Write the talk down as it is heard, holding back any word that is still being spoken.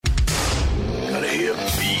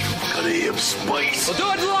spice. We'll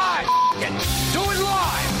do it live. Do it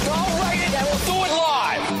live. I'll write it and we'll do it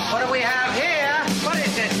live. What do we have here? What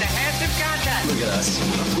is this? The handsome contest. Look at us.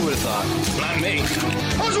 Who would have thought? Not me.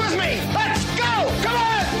 Who's with me? Let's go! Come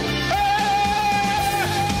on!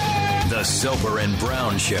 The Soper and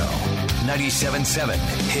Brown Show. 97.7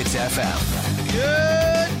 Hits FM.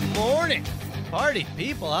 Good morning, party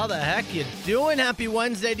people. How the heck you doing? Happy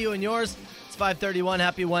Wednesday to you and yours. It's 5:31.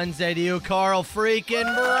 Happy Wednesday to you, Carl freaking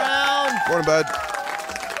Brown. Morning, bud.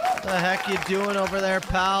 What the heck you doing over there,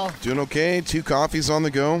 pal? Doing okay. 2 coffees on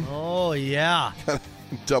the go. Oh, yeah.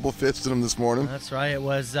 Double fisted them this morning. That's right. It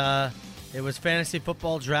was fantasy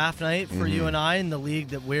football draft night for you and I in the league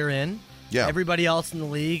that we're in. Yeah. Everybody else in the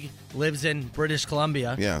league lives in British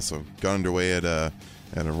Columbia. Yeah, so got underway at a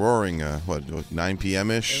roaring, 9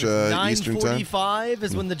 p.m.-ish Eastern time? 9:45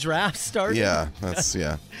 is when the draft started. Yeah, that's,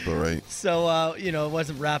 yeah, all right. So, it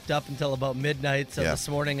wasn't wrapped up until about midnight. So Yeah. this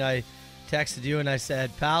morning I texted you and I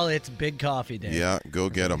said, pal, it's big coffee day. Yeah, go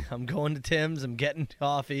get them. I'm going to Tim's. I'm getting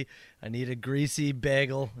coffee. I need a greasy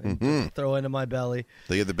bagel and throw into my belly.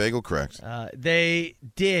 They get the bagel correct. They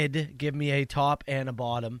did give me a top and a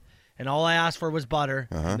bottom. And all I asked for was butter,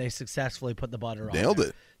 and they successfly put the butter on. Nailed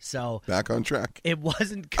it. So Back on track. it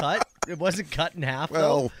wasn't cut. It wasn't cut in half.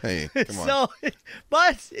 Well, though. hey, come on. So,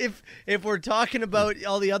 but if we're talking about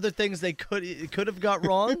all the other things they could have got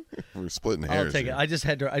wrong, We're splitting hairs. I'll take it. here.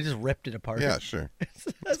 I just ripped it apart. Yeah, sure.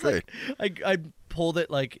 That's great. I pulled it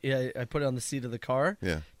I put it on the seat of the car.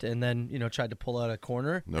 Yeah. And then tried to pull out a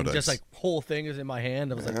corner. No and dice. just like whole thing is in my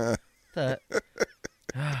hand. I was like,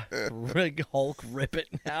 Rig Hulk, rip it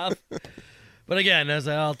in half. But again, I was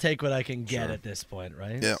like, I'll take what I can get at this point,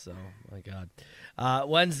 right? Yep. So, my God.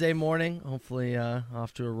 Wednesday morning, hopefully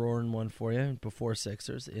off to a roaring one for you before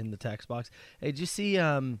Sixers in the text box. Hey, did you see,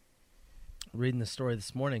 reading the story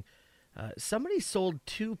this morning, somebody sold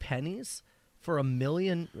 2 pennies for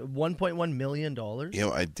 $1.1 million?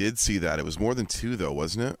 I did see that. It was more than 2, though,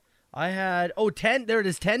 wasn't it? I had, 10, there it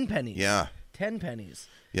is, 10 pennies. Yeah. 10 pennies.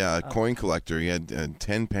 Yeah, a coin collector. He had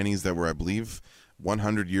 10 pennies that were, I believe,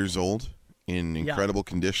 100 years old in incredible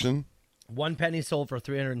condition. 1 penny sold for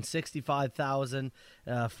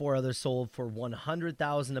 $365,000. 4 others sold for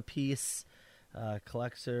 $100,000 apiece.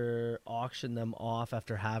 Collector auctioned them off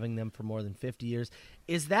after having them for more than 50 years.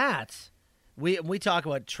 Is that we talk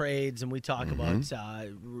about trades and we talk about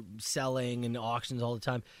selling and auctions all the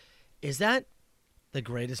time? Is that the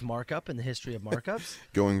greatest markup in the history of markups?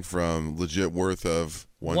 Going from legit worth of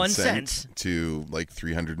 1 cent to like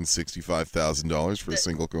 $365,000 for a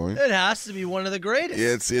single coin. It has to be one of the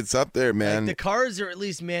greatest. It's up there, man. Like the cars are at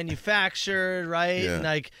least manufactured, right? Yeah. And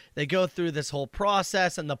like they go through this whole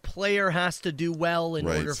process, and the player has to do well in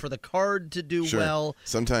order for the card to do well.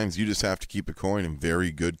 Sometimes you just have to keep a coin in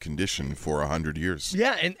very good condition for 100 years.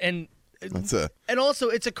 Yeah, and also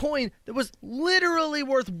it's a coin that was literally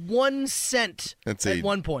worth 1 cent That's at a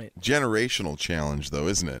one point. generational challenge, though,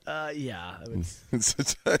 isn't it? Yeah.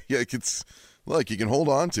 Look, you can hold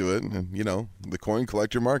on to it, and the coin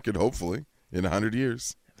collector market, hopefully, in 100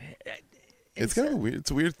 years. It's kind of weird.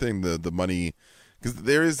 It's a weird thing, the money, because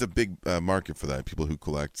there is a big market for that. People who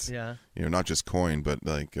collect, not just coin, but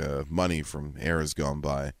like money from eras gone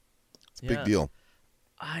by. It's a big deal.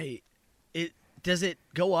 Does it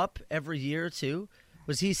go up every year too?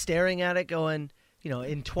 Was he staring at it going,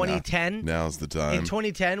 in 2010? Now's the time. In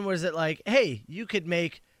 2010, was it like, hey, you could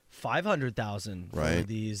make $500,000 for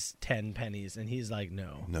these 10 pennies? And he's like,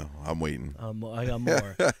 no. No, I'm waiting. I got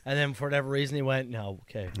more. And then for whatever reason, he went, no,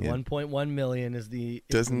 okay, 1.1 million is the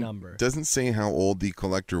number. Doesn't say how old the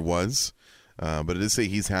collector was, but it does say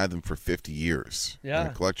he's had them for 50 years. Yeah. And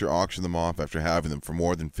the collector auctioned them off after having them for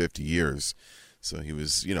more than 50 years. So he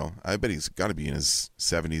was, I bet he's got to be in his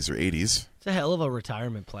 70s or 80s. It's a hell of a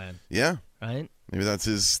retirement plan. Yeah. Right? Maybe that's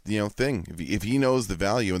his, thing. If he knows the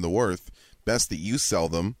value and the worth, best that you sell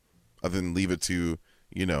them, other than leave it to,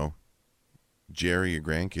 Jerry, your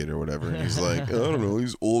grandkid or whatever. And he's like, I don't know,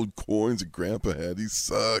 these old coins that Grandpa had, these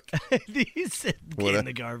suck. These in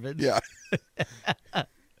the garbage. Yeah.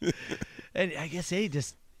 And I guess, hey,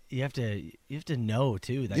 you have to know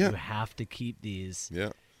too that you have to keep these. Yeah.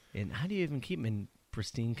 And how do you even keep them in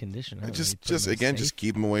pristine condition? Just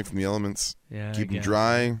keep them away from the elements. Yeah, keep them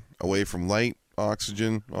dry, away from light,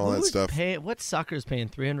 oxygen, all that stuff. What sucker's paying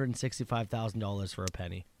 $365,000 for a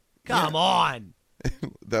penny? Come on.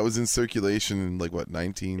 That was in circulation in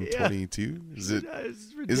 1922? Yeah.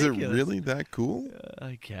 Is it really that cool?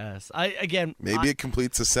 I guess. Maybe it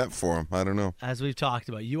completes a set for him. I don't know. As we've talked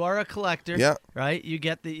about, you are a collector. Yeah. Right? You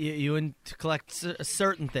get you collect a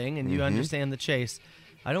certain thing, and you understand the chase.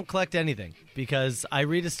 I don't collect anything because I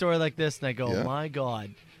read a story like this and I go, my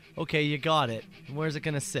God, Okay, you got it. Where's it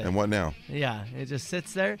going to sit? And what now? Yeah, it just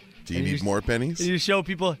sits there. Do you need more pennies? And you show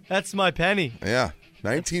people, that's my penny. Yeah.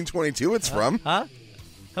 1922 it's from. Huh?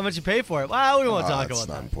 How much you pay for it? Well, we don't want to talk about That's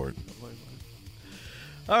not that. important.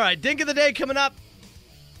 All right, Dink of the Day coming up.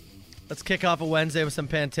 Let's kick off a Wednesday with some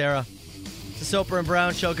Pantera. It's the Soper and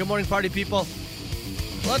Brown Show. Good morning, party people.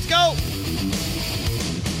 Let's go.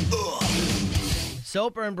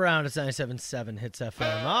 Soper and Brown, it's 97.7 Hits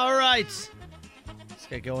FM. All right. Let's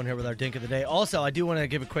get going here with our Dink of the Day. Also, I do want to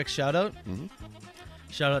give a quick shout-out. Mm-hmm.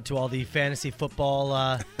 Shout-out to all the fantasy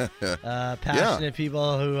football passionate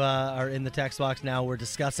people who are in the text box now. We're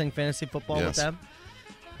discussing fantasy football with them.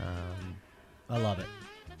 I love it.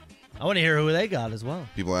 I want to hear who they got as well.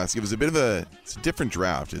 People ask. It was a bit of a different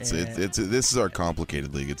draft. This is our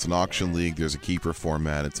complicated league. It's an auction league. There's a keeper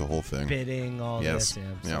format. It's a whole thing. Bidding, all this.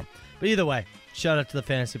 Yeah. But either way, shout out to the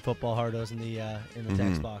fantasy football hardos in the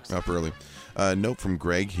text box. Up early. Note from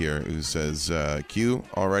Greg here who says, Q,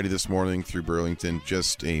 already this morning through Burlington,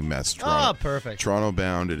 just a mess. Toronto. Oh, perfect. Toronto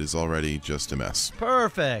bound, it is already just a mess.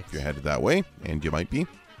 Perfect. If you're headed that way, and you might be.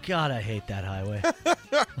 God, I hate that highway.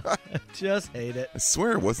 I just hate it. I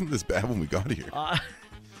swear it wasn't this bad when we got here.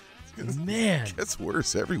 Man. It gets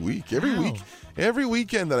worse every week. Every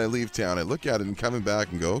weekend that I leave town, I look at it and coming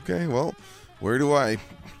back and go, okay, well,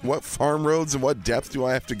 what farm roads and what depth do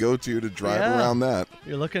I have to go to drive around that?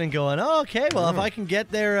 You're looking and going, oh, okay, well, if I can get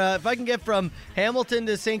there, if I can get from Hamilton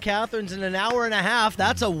to St. Catharines in an hour and a half,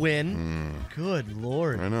 that's a win. Good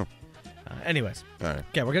Lord. I know. Anyways. All right.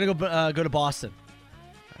 Okay, we're going to go to Boston.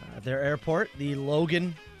 Their airport, the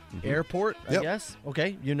Logan Airport, I guess.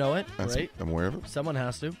 Okay, you know it, right? I'm aware of it. Someone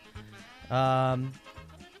has to.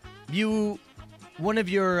 One of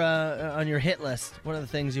your, on your hit list, one of the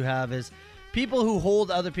things you have is people who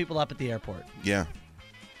hold other people up at the airport. Yeah.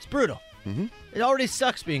 It's brutal. Mm-hmm. It already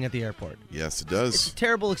sucks being at the airport. Yes, it does. It's a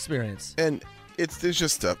terrible experience. And it's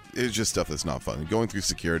just stuff that's not fun. Going through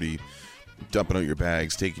security, dumping out your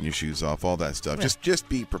bags, taking your shoes off, all that stuff. Yeah. Just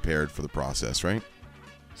be prepared for the process, right?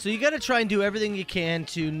 So you got to try and do everything you can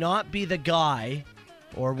to not be the guy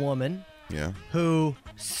or woman who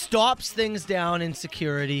stops things down in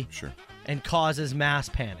security and causes mass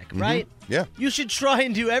panic, right? Yeah. You should try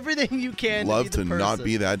and do everything you can Love to be the to not person.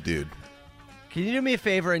 be that dude. Can you do me a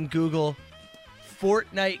favor and Google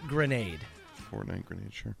Fortnite grenade? Fortnite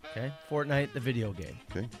grenade, sure. Okay, Fortnite, the video game.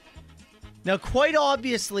 Okay. Now, quite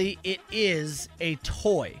obviously, it is a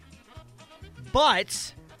toy.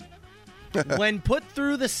 But when put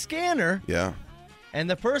through the scanner and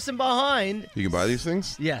the person behind... You can buy these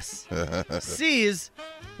things? Yes. sees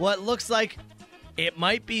what looks like it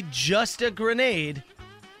might be just a grenade,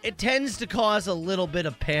 it tends to cause a little bit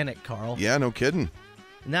of panic, Carl. Yeah, no kidding.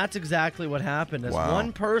 And that's exactly what happened. As Wow.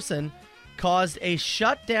 one person caused a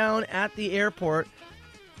shutdown at the airport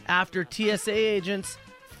after TSA agents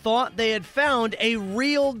thought they had found a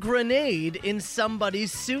real grenade in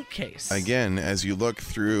somebody's suitcase. Again, as you look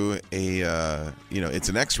through it's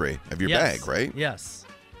an x-ray of your bag, right? Yes.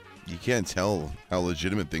 You can't tell how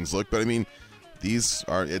legitimate things look, but I mean, it's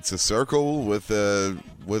a circle with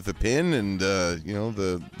a pin and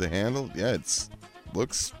the handle. Yeah,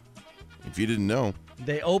 looks, if you didn't know.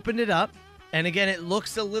 They opened it up, and again, it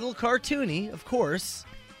looks a little cartoony, of course,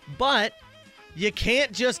 but you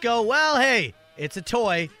can't just go, well, hey, it's a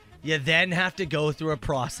toy. You then have to go through a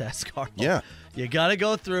process, Carl. Yeah. You got to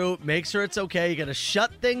go through, make sure it's okay. You got to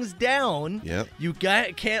shut things down. Yep. You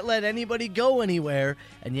can't let anybody go anywhere,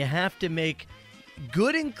 and you have to make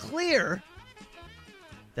good and clear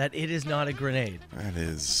that it is not a grenade. That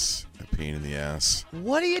is a pain in the ass.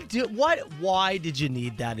 What do you do? Why did you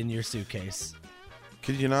need that in your suitcase?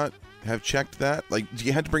 Could you not have checked that? Like,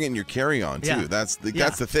 you had to bring it in your carry-on, too. Yeah. That's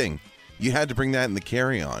the thing. You had to bring that in the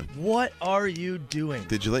carry-on. What are you doing?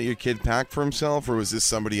 Did you let your kid pack for himself, or was this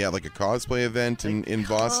somebody at like a cosplay event in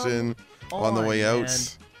Boston on the way out? Man.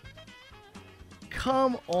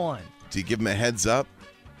 Come on. Do you give him a heads up?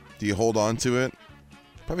 Do you hold on to it?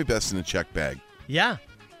 Probably best in a check bag. Yeah.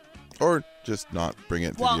 Or just not bring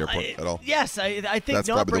it to the airport at all. Yes, I think That's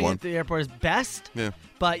not probably the bringing one. it to the airport is best. Yeah.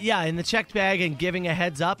 But yeah, in the checked bag and giving a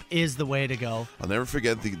heads up is the way to go. I'll never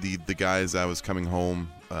forget the guys I was coming home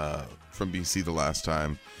from BC the last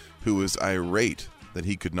time who was irate that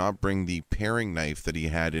he could not bring the paring knife that he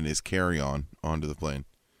had in his carry-on onto the plane.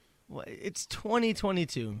 Well, it's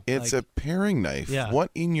 2022. It's a paring knife. Yeah.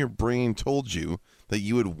 What in your brain told you that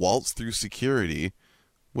you would waltz through security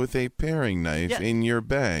with a paring knife in your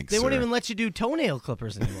bag, They sir? won't even let you do toenail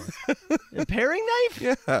clippers anymore. A paring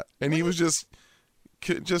knife? Yeah, and he was just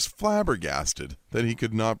flabbergasted that he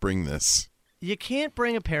could not bring this. You can't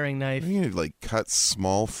bring a paring knife. You're going to like cut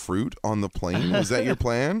small fruit on the plane? Was that your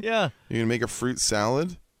plan? Yeah. You're going to make a fruit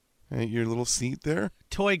salad at your little seat there?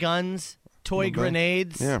 Toy guns, toy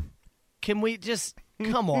grenades. Yeah. Can we just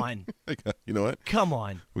come on? You know what? Come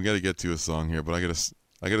on. We got to get to a song here, but I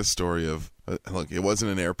got a story of look. It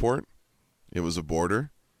wasn't an airport; it was a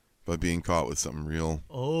border, but being caught with something real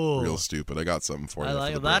stupid. I got something for you. I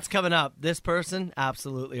like it. That's coming up. This person,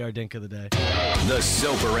 absolutely our dink of the day. The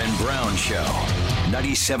Soper and Brown Show.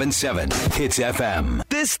 97.7 Hits FM.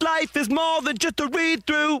 This life is more than just a read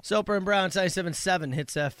through. Soper and Brown, 97.7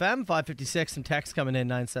 Hits FM. 556. Some text coming in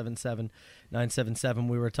 977.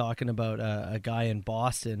 We were talking about a guy in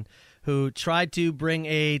Boston who tried to bring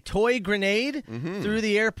a toy grenade through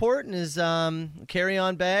the airport in his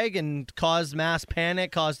carry-on bag and caused mass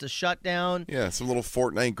panic, caused a shutdown. Yeah, some little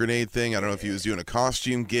Fortnite grenade thing. I don't know if he was doing a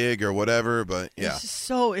costume gig or whatever, but yeah. It's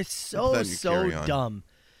so dumb.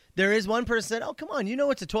 There is one person said, "Oh, come on, you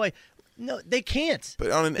know it's a toy." No, they can't.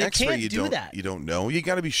 But on an they X-ray, can't you do don't. that. You don't know. You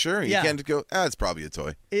got to be sure. Yeah. You can't go. It's probably a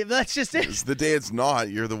toy. That's just it. It's the day it's not.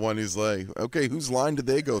 You're the one who's like, okay, whose line did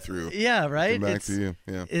they go through? Yeah, right. Come back to you.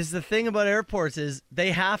 Yeah. Is the thing about airports is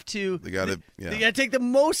they have to. They got to. Yeah. They got to take the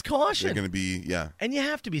most caution. They're going to be. Yeah. And you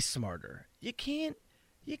have to be smarter. You can't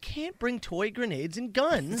bring toy grenades and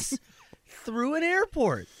guns through an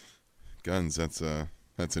airport. Guns.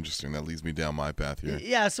 That's interesting. That leads me down my path here.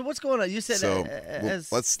 Yeah. So what's going on? You said so.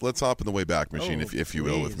 Let's hop in the way back machine, if you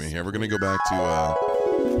will, with me here. We're going to go back to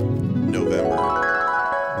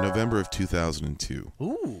November of 2002.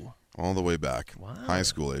 Ooh. All the way back. Wow. High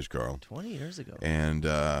school age, Carl. 20 years ago. And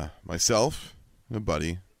myself, and a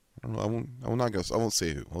buddy. I won't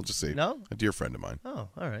say who. I'll just say a dear friend of mine. Oh,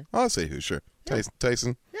 all right. I'll say who. Sure. Yeah.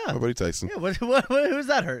 Tyson. Yeah. My buddy Tyson. Yeah. Who's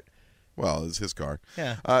that hurt? Well, it's his car.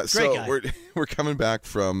 Yeah. So guy. we're coming back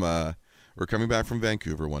from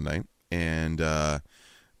Vancouver one night, and I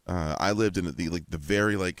lived in the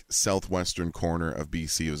very southwestern corner of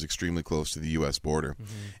BC. It was extremely close to the U.S. border,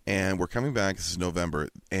 and we're coming back. This is November,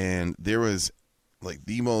 and there was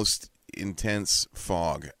the most intense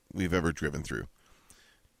fog we've ever driven through.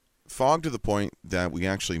 Fog to the point that we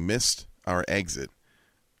actually missed our exit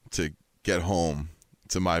to get home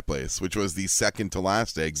to my place, which was the second to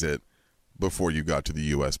last exit before you got to the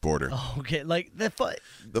U.S. border. Oh, okay.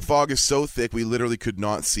 The fog is so thick we literally could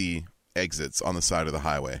not see exits on the side of the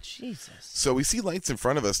highway. Jesus. So we see lights in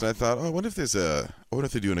front of us, and I thought, what if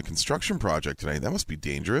they're doing a construction project tonight? That must be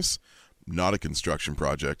dangerous. Not a construction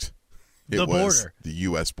project. It was border. The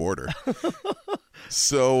U.S. border.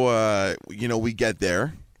 So we get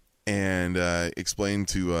there and explain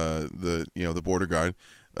to the border guard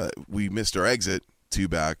we missed our exit 2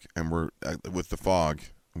 back, and we're with the fog.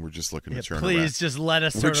 We're just looking to turn around. Please just let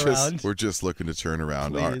us turn around. We're just looking to turn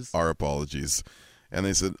around. Please. Our apologies. And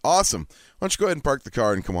they said, awesome. Why don't you go ahead and park the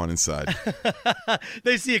car and come on inside?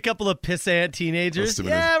 They see a couple of pissant teenagers.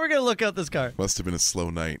 Yeah, we're going to look out this car. Must have been a slow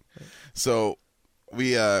night. So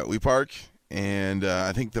we park, and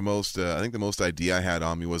I think the most ID I had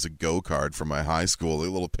on me was a Go card from my high school, a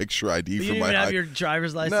little picture ID from my high. You didn't even have your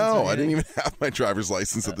driver's license? No, I didn't even have my driver's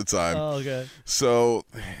license at the time. Oh, okay. So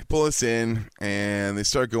they pull us in, and they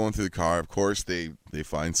start going through the car. Of course, they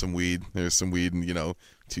find some weed. There's some weed, and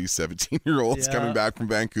two 17-year-olds coming back from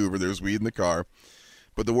Vancouver. There's weed in the car.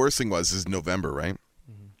 But the worst thing was, this is November, right?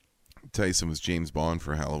 Mm-hmm. Tyson was James Bond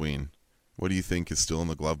for Halloween. What do you think is still in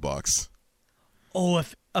the glove box? Oh,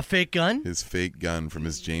 a fake gun? His fake gun from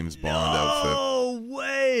his James Bond outfit. No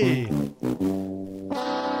way!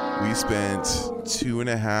 We spent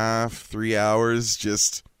 2.5, 3 hours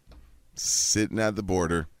just sitting at the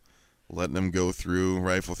border, letting them go through,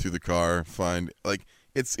 rifle through the car, find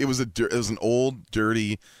it was an old,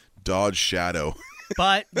 dirty Dodge Shadow.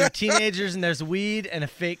 But they're teenagers, and there's weed and a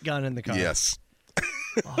fake gun in the car. Yes.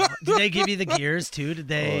 Oh, did they give you the gears too? Did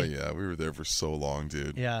they? Oh yeah, we were there for so long,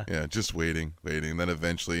 dude. Yeah. Yeah, just waiting. And then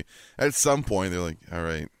eventually, at some point, they're like, all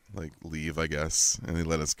right, leave, I guess. And they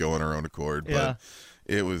let us go on our own accord. Yeah.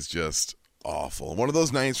 But it was just awful. One of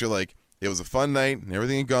those nights you're like, it was a fun night and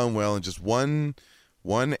everything had gone well, and just one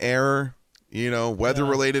error,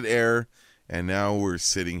 weather-related error, and now we're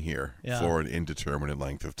sitting here for an indeterminate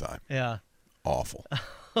length of time. Yeah. Awful.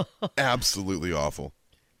 Absolutely awful.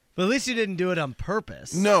 But at least you didn't do it on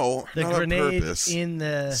purpose. No, the not grenade on purpose. in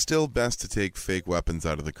the. Still best to take fake weapons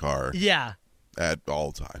out of the car. Yeah. At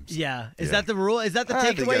all times. Yeah. Is that the rule? Is that the I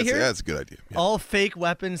think takeaway here? Yeah, that's a good idea. Yeah. All fake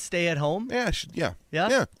weapons stay at home? Yeah. Yeah?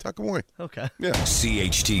 Yeah, tuck them away. Okay. Yeah.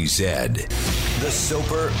 CHTZ, The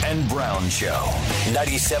Soper and Brown Show.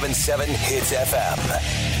 97.7 Hits FM.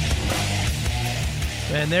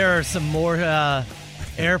 And there are some more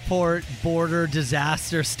airport border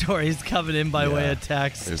disaster stories coming in by way Yeah. of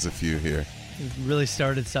text. There's a few here. We've really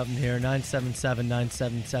started something here.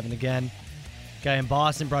 977-977 again. Guy in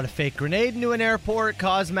Boston brought a fake grenade into an airport,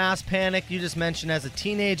 caused mass panic. You just mentioned as a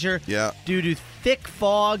teenager. Yeah. Due to thick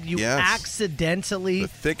fog, you Yes. accidentally The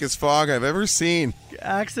thickest fog I've ever seen.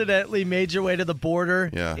 made your way to the border.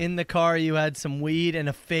 Yeah. In the car, you had some weed and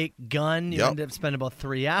a fake gun. You Yep. ended up spending about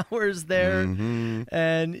 3 hours there. Mm-hmm.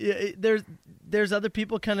 And there's other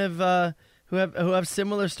people kind of who have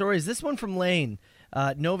similar stories. This one from Lane,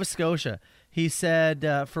 Nova Scotia. He said,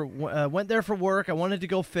 went there for work. I wanted to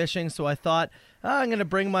go fishing, so I thought, I'm going to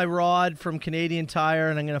bring my rod from Canadian Tire,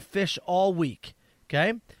 and I'm going to fish all week.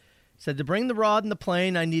 Okay? Said to bring the rod in the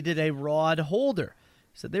plane, I needed a rod holder.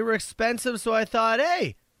 Said they were expensive, so I thought,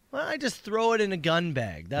 hey, well, I just throw it in a gun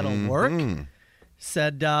bag. That'll work.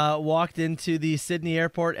 Said, walked into the Sydney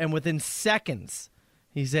airport, and within seconds,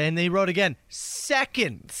 he said, and they wrote again,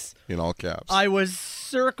 seconds. In all caps. I was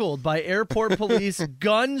circled by airport police,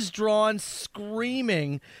 guns drawn,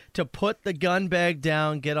 screaming to put the gun bag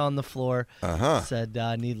down, get on the floor. Said,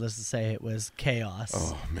 needless to say, it was chaos.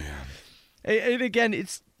 Oh, man. And again,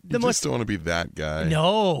 it's the You most. just don't want to be that guy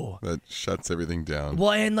No. that shuts everything down.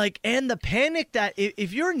 Well, and the panic that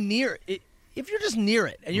if you're near it, if you're just near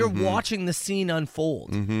it and you're watching the scene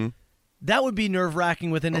unfold, that would be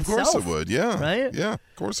nerve-wracking within Of itself. course it would, yeah. Right? Yeah, of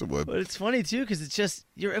course it would. But it's funny too because it's just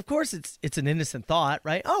of course it's an innocent thought,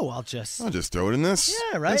 right? Oh, I'll just throw it in this.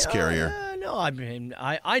 yeah, right. This carrier. No, I mean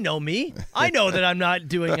I know me. I know that I'm not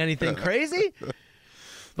doing anything crazy.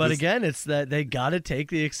 But again, it's that they got to take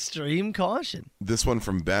the extreme caution. This one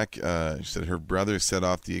from Beck. She said her brother set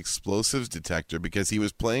off the explosives detector because he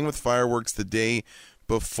was playing with fireworks the day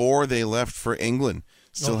before they left for England.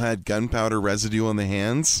 Still had gunpowder residue on the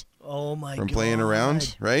hands Oh my god! from playing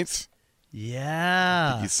around, right?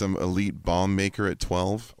 Yeah. He's some elite bomb maker at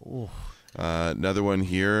 12. Another one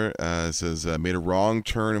here says, made a wrong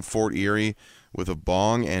turn in Fort Erie with a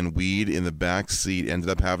bong and weed in the back seat. Ended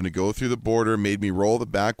up having to go through the border, made me roll the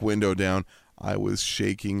back window down. I was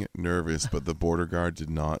shaking nervous, but the border guard did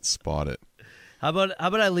not spot it. How about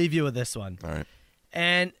I leave you with this one? All right.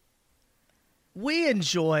 And we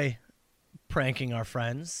enjoy pranking our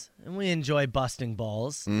friends, and we enjoy busting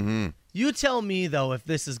balls. Mm-hmm. You tell me, though, if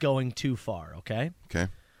this is going too far, okay? Okay.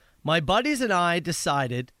 My buddies and I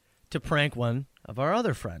decided to prank one of our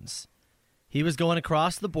other friends. He was going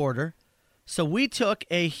across the border, so we took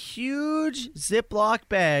a huge Ziploc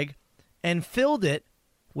bag and filled it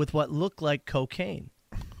with what looked like cocaine.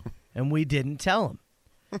 And we didn't tell him.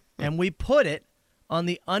 And we put it on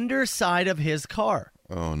the underside of his car.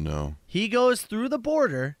 Oh, no. He goes through the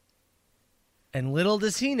border, and little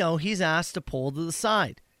does he know he's asked to pull to the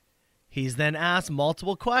side. He's then asked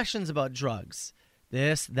multiple questions about drugs,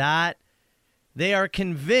 this, that. They are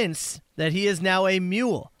convinced that he is now a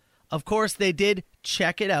mule. Of course, they did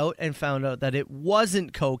check it out and found out that it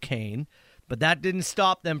wasn't cocaine, but that didn't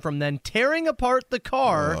stop them from then tearing apart the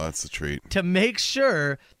car Oh, that's a treat. to make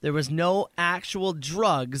sure there was no actual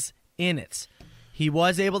drugs in it. He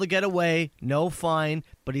was able to get away, no fine,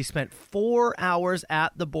 but he spent 4 hours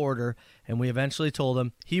at the border, and we eventually told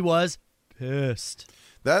him he was pissed.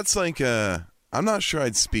 That's like, I'm not sure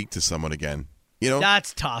I'd speak to someone again. You know?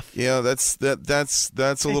 That's tough. Yeah, that's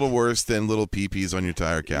a little worse than little peepees on your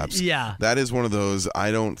tire caps. Yeah. That is one of those,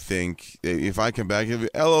 I don't think, if I come back and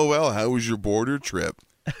LOL, how was your border trip?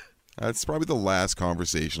 That's probably the last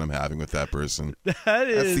conversation I'm having with that person.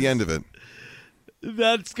 That's the end of it.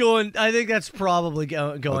 That's going. I think that's probably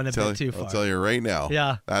going a bit too far. I'll tell you right now.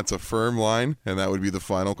 Yeah. That's a firm line, and that would be the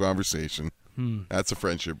final conversation. That's a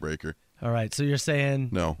friendship breaker. All right, so you're saying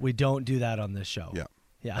No. we don't do that on this show. Yeah.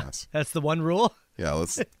 Yeah. Yes. That's the one rule. Yeah,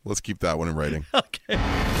 let's keep that one in writing. Okay.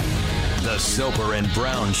 The Soper and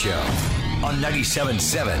Brown Show on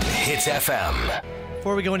 97.7 Hits FM.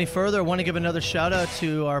 Before we go any further, I want to give another shout out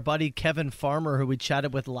to our buddy Kevin Farmer, who we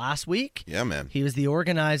chatted with last week. Yeah, man. He was the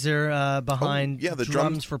organizer behind the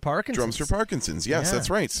Drums for Parkinson's. Drums for Parkinson's. Yes, Yeah.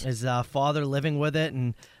 that's right. His father living with it,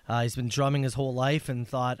 and he's been drumming his whole life and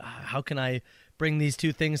thought, how can I bring these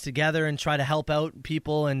two things together and try to help out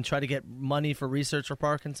people and try to get money for research for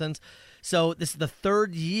Parkinson's. So this is the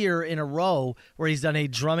third year in a row where he's done a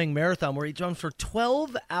drumming marathon where he drummed for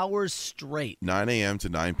 12 hours straight. 9 a.m. to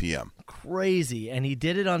 9 p.m. Crazy. And he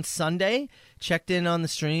did it on Sunday, checked in on the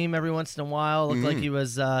stream every once in a while, looked like he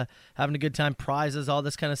was having a good time, prizes, all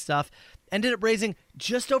this kind of stuff. Ended up raising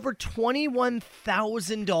just over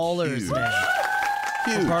 $21,000, man.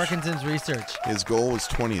 Huge. Parkinson's research. His goal was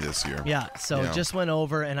 20 this year. Yeah, so just went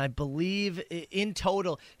over, and I believe in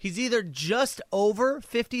total, he's either just over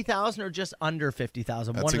 50,000 or just under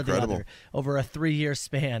 50,000, one incredible. or the other, over a 3-year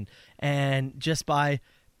span. And just by,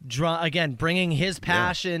 again, bringing his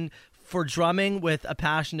passion for drumming with a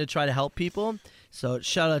passion to try to help people. So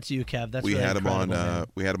shout out to you, Kev. That's we really had him on. man.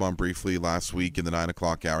 We had him on briefly last week in the 9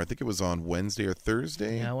 o'clock hour. I think it was on Wednesday or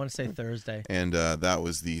Thursday. Yeah, I want to say Thursday. And that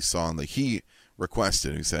was the song that he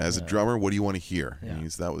requested. He said, "As a drummer, what do you want to hear?" Yeah.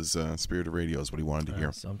 And that was Spirit of Radio is what he wanted to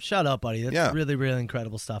hear. So shout out, buddy. That's really, really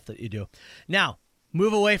incredible stuff that you do. Now,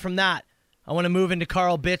 move away from that. I want to move into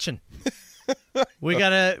Carl bitching. We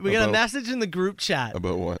got a message in the group chat.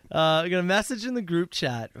 About what? We got a message in the group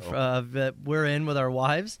chat that we're in with our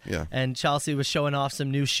wives. Yeah. And Chelsea was showing off some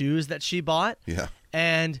new shoes that she bought. Yeah.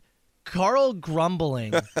 And Carl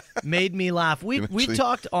grumbling made me laugh. We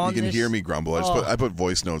talked on. You can hear me grumble. I put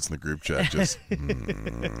voice notes in the group chat. Just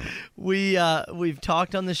we've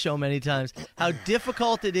talked on the show many times how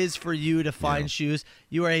difficult it is for you to find shoes.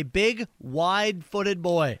 You are a big, wide-footed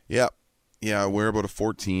boy. Yeah. I wear about a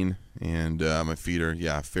 14, and my feet are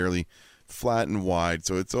fairly flat and wide.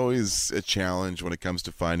 So it's always a challenge when it comes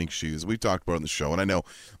to finding shoes. We've talked about it on the show, and I know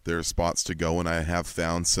there are spots to go, and I have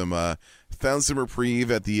found some reprieve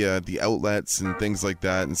at the outlets and things like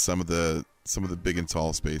that, and some of the big and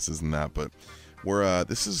tall spaces and that. But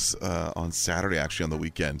this is on Saturday, actually, on the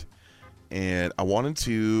weekend, and I wanted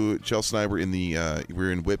to. Chelsea and I were we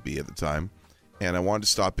were in Whitby at the time. And I wanted to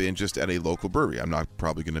stop in just at a local brewery. I'm not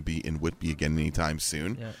probably going to be in Whitby again anytime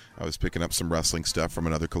soon. Yeah. I was picking up some wrestling stuff from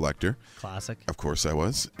another collector. Classic. Of course I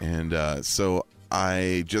was. And so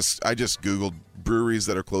I just Googled breweries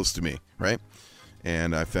that are close to me, right?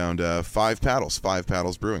 And I found Five Paddles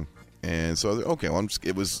Brewing. And so I was like, okay, well,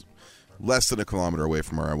 it was less than a kilometer away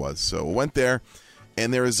from where I was. So I went there,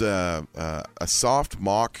 and there is a soft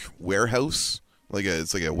mock warehouse.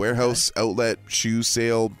 It's like a warehouse outlet shoe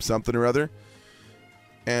sale something or other.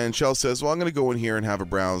 And Chell says, well, I'm going to go in here and have a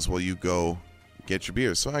browse while you go get your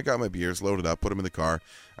beers. So I got my beers, loaded up, put them in the car.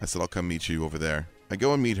 I said, I'll come meet you over there. I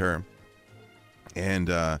go and meet her.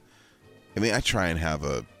 And, I try and have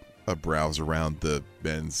a browse around the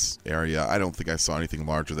men's area. I don't think I saw anything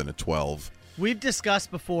larger than a 12. We've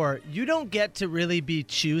discussed before, you don't get to really be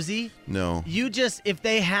choosy. No. You just, if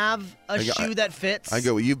they have a shoe that fits. I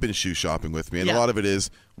go, well, you've been shoe shopping with me. And a lot of it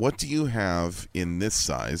is, what do you have in this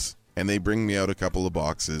size? And they bring me out a couple of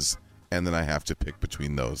boxes, and then I have to pick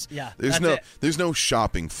between those. Yeah, there's no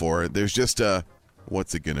shopping for it. There's just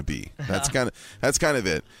what's it gonna be? That's kind of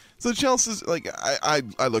it. So Chelsea's like, I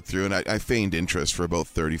looked through and I feigned interest for about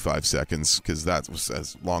 35 seconds because that was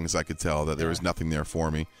as long as I could tell that there was nothing there for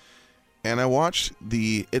me. And I watched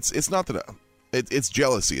it's not that it's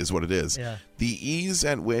jealousy is what it is. Yeah. The ease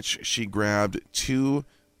at which she grabbed 2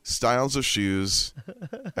 styles of shoes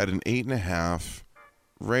at an 8.5.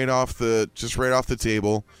 Right off the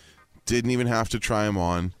table, didn't even have to try them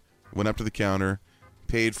on. Went up to the counter,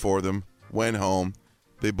 paid for them, went home.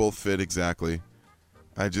 They both fit exactly.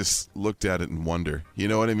 I just looked at it in wonder. You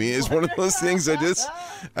know what I mean? It's one of those things.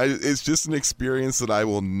 It's just an experience that I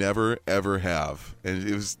will never ever have, and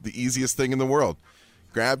it was the easiest thing in the world.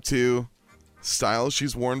 Grab 2 styles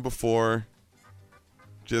she's worn before,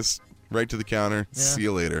 just right to the counter. Yeah. See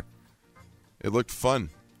you later. It looked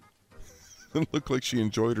fun. It looked like she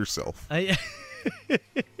enjoyed herself.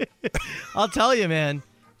 I'll tell you, man,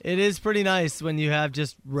 it is pretty nice when you have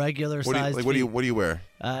just regular sized feet. What do you wear?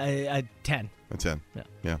 10. A 10.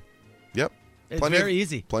 Yeah. Yep. It's very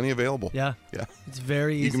easy. Plenty available. Yeah. It's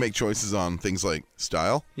very easy. You can make choices on things like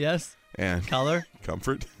style. Yes. And color.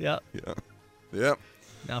 Comfort. Yeah. Yep.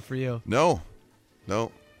 Not for you. No.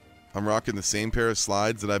 I'm rocking the same pair of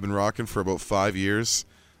slides that I've been rocking for about 5 years.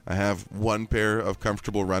 I have 1 pair of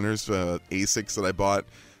comfortable runners, Asics that I bought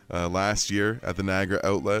last year at the Niagara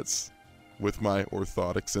outlets with my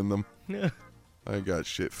orthotics in them. I got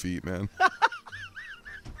shit feet, man.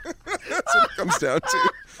 That's what it comes down to.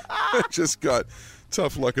 I just got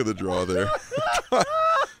tough luck of the draw there.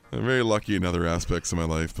 I'm very lucky in other aspects of my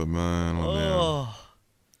life, but man, man.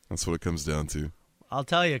 That's what it comes down to. I'll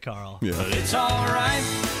tell you, Carl. Yeah. But it's all right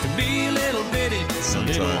to be a little bitty.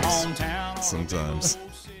 Sometimes.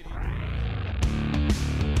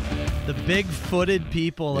 The big-footed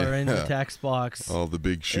people are in the text box. All the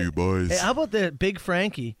big shoe boys. Hey, how about the big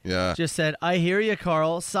Frankie? Yeah. Just said, I hear you,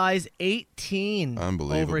 Carl. Size 18.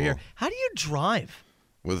 Unbelievable. Over here. How do you drive?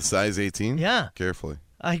 With a size 18? Yeah. Carefully.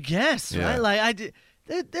 I guess, Yeah. right? Like,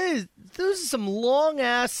 those are some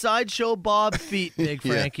long-ass Sideshow Bob feet, big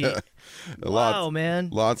Frankie. Wow, man.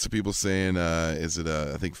 Lots of people saying, is it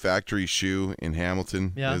I think Factory Shoe in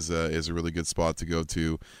Hamilton is a really good spot to go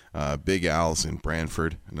to. Big Al's in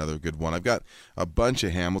Brantford, another good one. I've got a bunch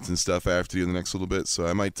of Hamilton stuff I have to do in the next little bit, so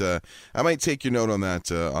I might take your note on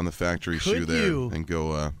that on the Factory Shoe there and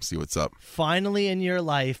go see what's up. Finally in your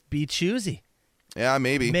life, be choosy. Yeah,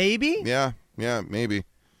 maybe. Maybe? Yeah, maybe.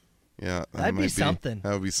 Yeah, that'd be something.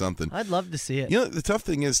 That would be something. I'd love to see it. You know, the tough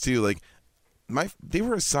thing is too, like they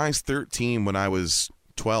were a size 13 when I was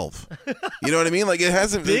 12. You know what I mean? Like it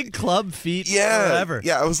hasn't big club feet forever.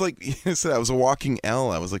 Yeah, I was like I said, I was a walking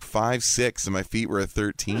L. I was like 5'6" and my feet were a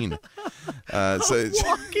 13.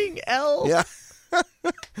 Walking L. Yeah.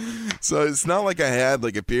 So it's not like I had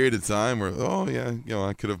like a period of time where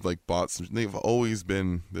I could have like bought some. They've always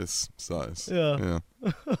been this size. Yeah.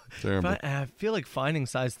 Terrible. But I feel like finding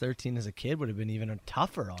size 13 as a kid would have been even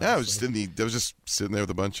tougher. Honestly. Yeah, I was just sitting there with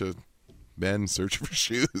a bunch of men searching for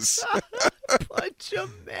shoes. Bunch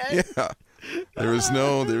of men. Yeah. There was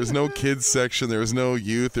no kids section. There was no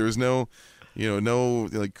youth. There was no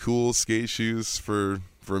like cool skate shoes for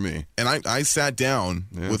me. And I sat down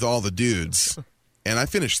with all the dudes, and I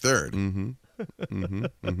finished third.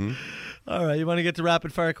 All right, you want to get to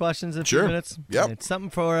rapid fire questions in a few minutes? Yep. It's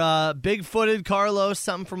something for big-footed Carlos,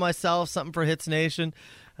 something for myself, something for Hits Nation.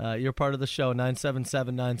 You're part of the show,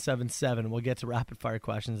 977-977. We'll get to rapid fire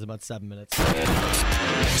questions in about 7 minutes.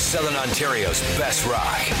 Southern Ontario's best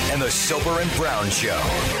rock and the Soper and Brown Show.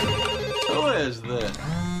 Who is this?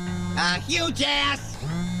 Huge ass!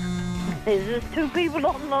 Is this two people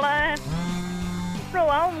on the line? No,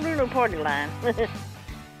 I don't do no party line.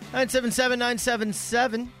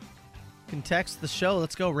 977-977. Can text the show.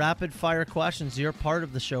 Let's go rapid fire questions. You're part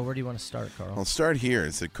of the show. Where do you want to start, Carl? I'll start here.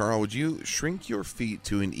 It said, Carl, would you shrink your feet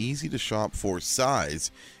to an easy to shop for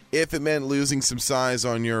size if it meant losing some size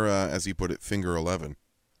on your, as you put it, finger 11?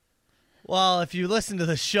 Well, if you listen to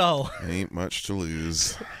the show, ain't much to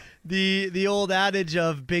lose. The old adage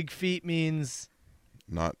of big feet means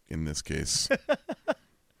not in this case.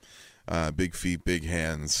 Big feet, big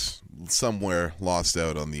hands. Somewhere lost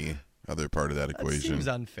out on the other part of that equation. Seems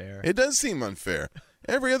unfair. It does seem unfair.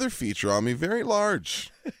 Every other feature on me, very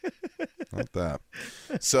large. Not that.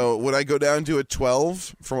 So would I go down to a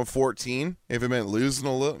 12 from a 14 if it meant losing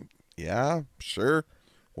a little? Yeah, sure.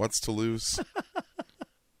 What's to lose?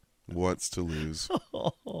 What's to lose?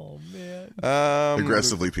 Oh, man.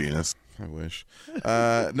 Aggressively penis. I wish.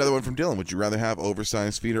 Another one from Dylan. Would you rather have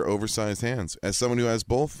oversized feet or oversized hands? As someone who has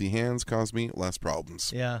both, the hands cause me less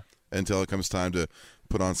problems. Yeah. Until it comes time to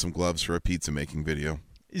put on some gloves for a pizza making video.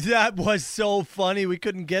 That was so funny. We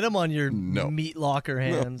couldn't get them on your meat locker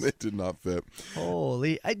hands. No, it did not fit.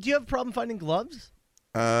 Holy. Do you have a problem finding gloves?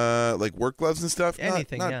 Like work gloves and stuff?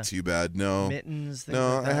 Anything, not too bad, no. Mittens, things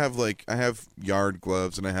no, like that? I have yard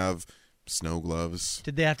gloves and I have snow gloves.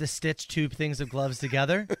 Did they have to stitch two things of gloves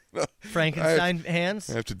together? No, Frankenstein hands?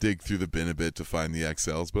 I have to dig through the bin a bit to find the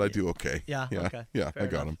XLs, but I do okay. Yeah, okay. Yeah, Fair I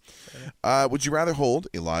got enough. them. Would you rather hold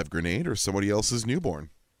a live grenade or somebody else's newborn?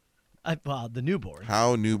 Well, the newborn.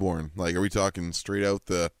 How newborn? Like, are we talking straight out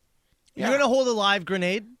the... You're going to hold a live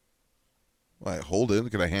grenade? Well, I hold it.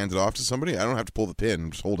 Can I hand it off to somebody? I don't have to pull the pin.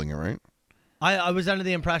 I'm just holding it, right? I was under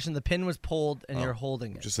the impression the pin was pulled and you're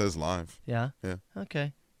holding it. It just says live. Yeah? Yeah.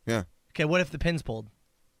 Okay. Yeah. Okay, what if the pin's pulled?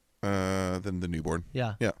 Then the newborn.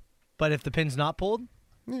 Yeah. Yeah. But if the pin's not pulled?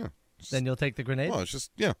 Yeah. Then you'll take the grenade? Well, it's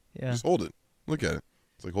just, yeah. Yeah. Just hold it. Look at it.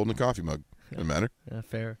 It's like holding a coffee mug. Doesn't matter. Yeah,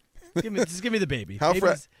 fair. Just give me the baby. How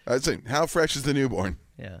fresh? I'd say, how fresh is the newborn?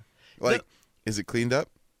 Yeah. Like, is it cleaned up?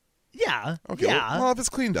 Yeah. Okay. Yeah. Well, if it's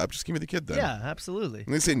cleaned up, just give me the kid then. Yeah, absolutely.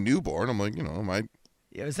 When they say newborn, I'm like,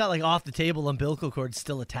 Yeah, it's not like off the table umbilical cord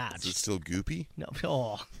still attached. Is it still goopy? No.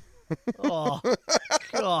 Oh. Oh.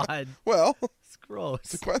 God. Well, it's gross.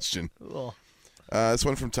 It's a question. Oh. This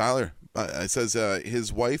one from Tyler. It says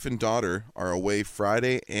his wife and daughter are away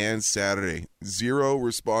Friday and Saturday. Zero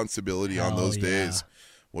responsibility on those days.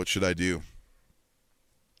 What should I do?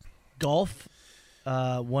 Golf.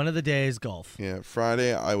 One of the days, golf. Yeah,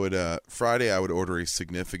 Friday I would order a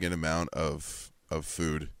significant amount of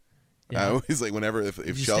food. Yeah. I always like whenever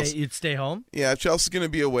if Chelsea you'd stay home. Yeah, if Chelsea's gonna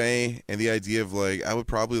be away, and the idea of like I'd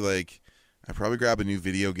probably grab a new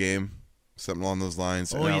video game, something along those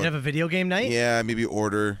lines. Oh, you'd have a video game night? Yeah, maybe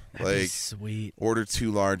order That'd be sweet. Order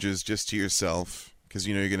 2 larges just to yourself because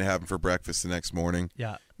you know you're gonna have them for breakfast the next morning.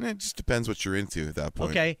 Yeah, and it just depends what you're into at that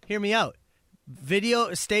point. Okay, hear me out.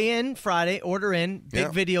 Stay in Friday, order in,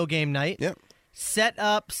 big video game night. Yep. Set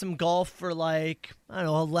up some golf for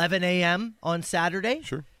 11 a.m. on Saturday.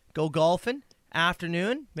 Sure. Go golfing.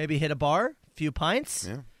 Afternoon, maybe hit a bar, a few pints.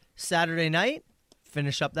 Yeah. Saturday night,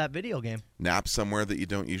 finish up that video game. Nap somewhere that you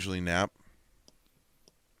don't usually nap.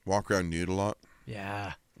 Walk around nude a lot.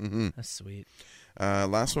 Yeah. Mm-hmm. That's sweet.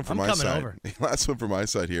 Last one from my coming side. over. Last one from my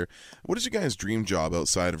side here. What is your guys' dream job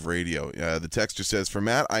outside of radio? The texter says, for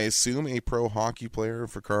Matt, I assume a pro hockey player.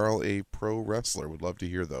 For Carl, a pro wrestler. Would love to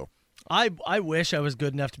hear, though. I wish I was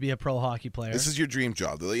good enough to be a pro hockey player. This is your dream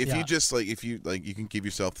job. Like, if you just you can give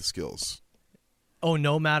yourself the skills. Oh,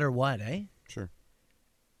 no matter what, eh? Sure.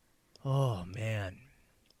 Oh, man.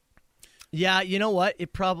 Yeah, you know what?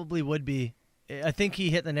 It probably would be. I think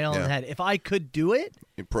he hit the nail on the head. If I could do it.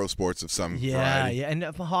 In pro sports of some variety. Yeah, and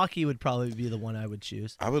hockey would probably be the one I would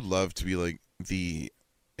choose. I would love to be like the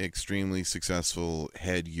extremely successful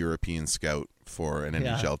head European scout for an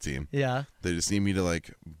NHL team. Yeah. They just need me to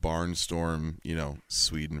like barnstorm,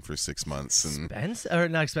 Sweden for 6 months and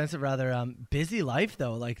not expensive, rather busy life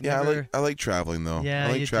though. Like I like traveling though. Yeah,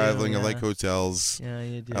 I like traveling. I like hotels. Yeah,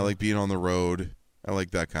 you do. I like being on the road. I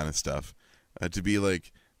like that kind of stuff. To be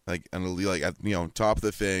like at top of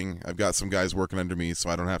the thing. I've got some guys working under me, so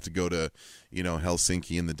I don't have to go to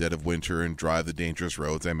Helsinki in the dead of winter and drive the dangerous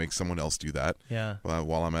roads. I make someone else do that. Yeah.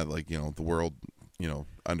 While I'm at the world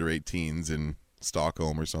under 18s in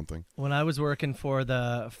Stockholm or something. When I was working for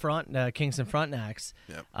the Kingston Frontenacs,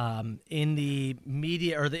 in the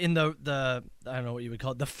media or in the I don't know what you would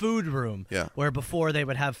call it, the food room, where before they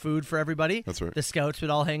would have food for everybody, that's right. The scouts would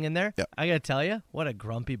all hang in there. Yeah. I gotta tell you, what a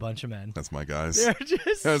grumpy bunch of men. That's my guys. They're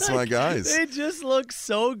just that's my guys. They just look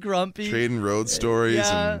so grumpy. Trading road stories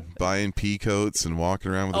and buying pea coats and walking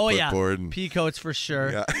around with a clipboard. Yeah. Pea coats for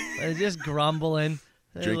sure. Yeah. They're just grumbling.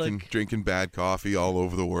 Drinking bad coffee all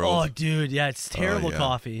over the world. Oh, dude, yeah, it's terrible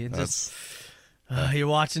coffee. It's you're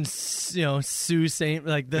watching, Sioux Saint,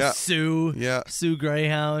 Sioux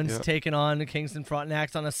Greyhounds taking on the Kingston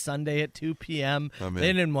Frontenacs on a Sunday at 2 p.m.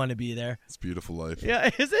 They didn't want to be there. It's a beautiful life. Yeah,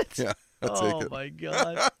 is it? Yeah, I'll take it. Oh my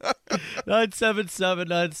God.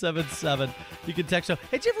 977-977. You can text. Hey,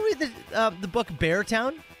 did you ever read the book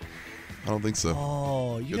Beartown? I don't think so.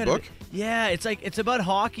 Oh, you Good book? Yeah, it's about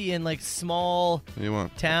hockey in small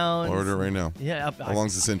towns. I'll order it right now. Yeah. How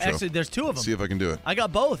long's this intro? Actually, there's two of them. See if I can do it. I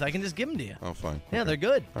got both. I can just give them to you. Oh, fine. Yeah, they're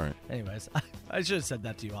good. All right. Anyways, I should have said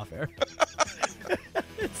that to you off air.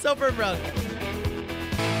 It's Soper and Brown.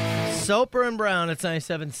 Soper and Brown, it's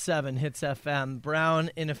 97.7 Hits FM.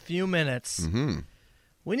 Brown, in a few minutes,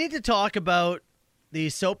 we need to talk about the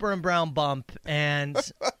Soper and Brown bump and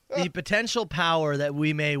the potential power that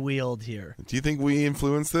we may wield here. Do you think we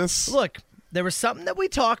influence this? Look, there was something that we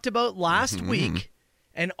talked about last week,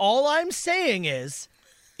 and all I'm saying is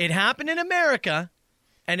it happened in America,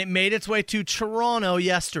 and it made its way to Toronto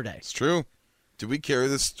yesterday. It's true. Did we carry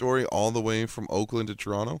this story all the way from Oakland to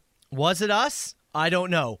Toronto? Was it us? I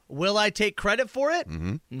don't know. Will I take credit for it?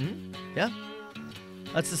 Yeah.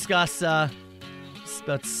 Let's discuss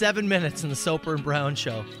about 7 minutes in the Soper and Brown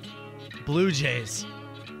show. Blue Jays.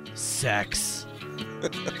 Sex.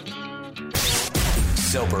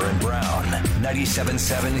 Soper and Brown,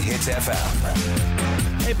 97.7 Hits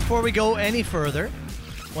FM. Hey, before we go any further,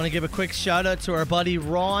 want to give a quick shout out to our buddy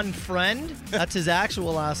Ron Friend. That's his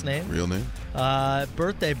actual last name. Real name?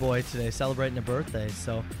 Birthday boy today, celebrating a birthday.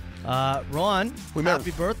 So, Ron,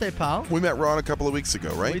 happy birthday, pal. We met Ron a couple of weeks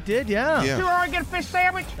ago, right? We did, yeah. You Oregon fish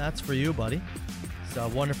sandwich? That's for you, buddy. So,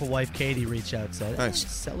 wonderful wife Katie reached out and said, nice.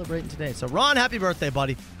 Celebrating today. So, Ron, happy birthday,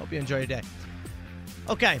 buddy. Hope you enjoy your day.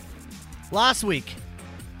 Okay, last week,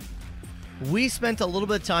 we spent a little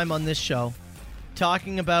bit of time on this show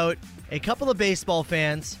talking about a couple of baseball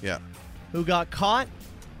fans who got caught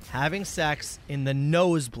having sex in the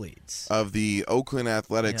nosebleeds of the Oakland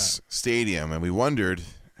Athletics Stadium, and we wondered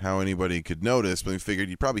how anybody could notice, but we figured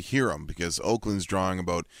you'd probably hear them because Oakland's drawing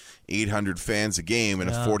about 800 fans a game in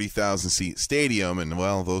a 40,000-seat stadium, and,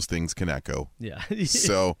 well, those things can echo. Yeah.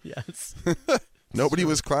 So yes. Nobody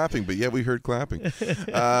was clapping, but we heard clapping.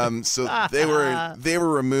 So they were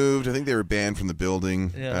removed. I think they were banned from the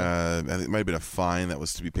building. I think it might have been a fine that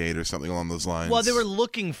was to be paid or something along those lines. Well, they were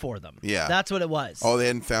looking for them. Yeah. That's what it was. Oh, they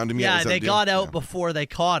hadn't found him yet? Yeah, they got out before they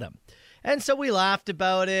caught him. And so we laughed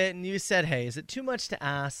about it, and you said, hey, is it too much to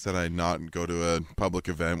ask? That I not go to a public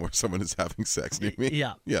event where someone is having sex near me?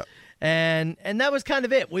 Yeah. Yeah. And that was kind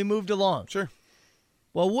of it. We moved along. Sure.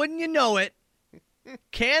 Well, wouldn't you know it,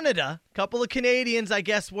 Canada, a couple of Canadians, I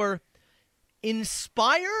guess, were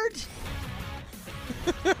inspired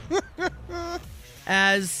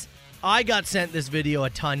as I got sent this video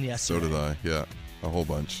a ton yesterday. So did I, yeah. A whole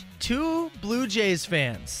bunch. 2 Blue Jays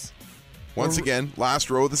fans. Once again, last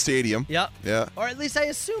row of the stadium. Yep. Yeah. Or at least I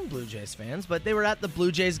assume Blue Jays fans, but they were at the Blue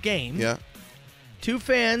Jays game. Yeah. 2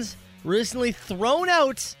 fans recently thrown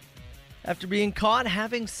out after being caught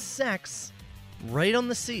having sex right on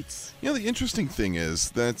the seats. You know, the interesting thing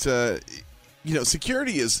is that,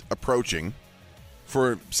 security is approaching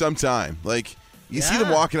for some time. Like, you see them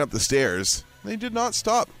walking up the stairs. They did not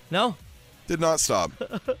stop. No. Did not stop.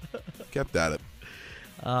 Kept at it.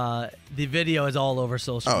 The video is all over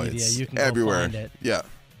social media. It's you can everywhere. go find it. Yeah.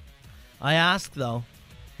 I asked, though,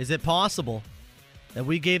 is it possible that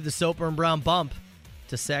we gave the Soper and Brown bump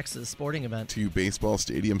to sex at a sporting event? To baseball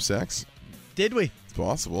stadium sex? Did we? It's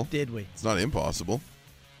possible. Did we? It's not impossible.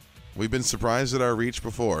 We've been surprised at our reach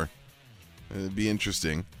before. It'd be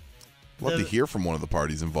interesting. Love to hear from one of the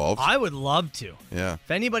parties involved. I would love to. Yeah.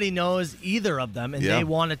 If anybody knows either of them and they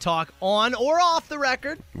want to talk on or off the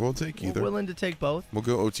record, we'll take either. We're willing to take both. We'll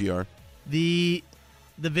go OTR. The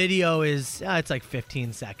video is, it's like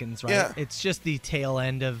 15 seconds, right? Yeah. It's just the tail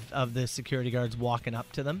end of the security guards walking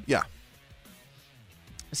up to them. Yeah.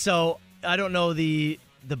 So I don't know the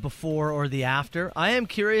before or the after. I am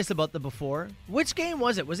curious about the before. Which game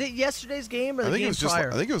was it? Was it yesterday's game or the game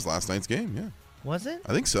prior? I think it was last night's game, yeah. Was it?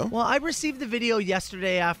 I think so. Well, I received the video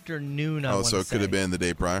yesterday afternoon. So it could have been the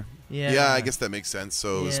day prior? Yeah. Yeah, I guess that makes sense.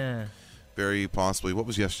 So it was very possibly, what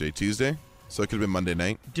was yesterday? Tuesday? So it could have been Monday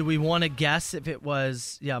night. Do we want to guess if it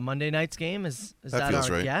was, Monday night's game? Is that feels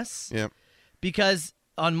our right. guess? Yeah. Because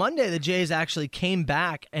on Monday, the Jays actually came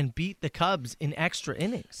back and beat the Cubs in extra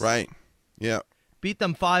innings. Right. Yeah. Beat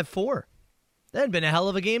them 5-4. That had been a hell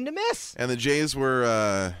of a game to miss. And the Jays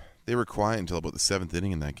were they were quiet until about the 7th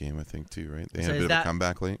inning in that game, I think, too, right? They had a bit of a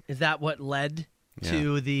comeback late. Is that what led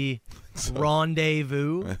to the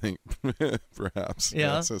rendezvous? I think perhaps.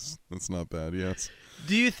 Yeah. Yes, that's not bad, yes.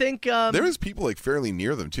 Do you think there was people like fairly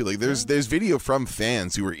near them too? Like there's video from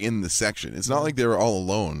fans who were in the section. It's not like they were all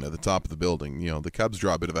alone at the top of the building. You know, the Cubs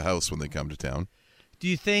draw a bit of a house when they come to town. Do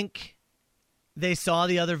you think they saw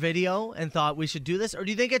the other video and thought we should do this, or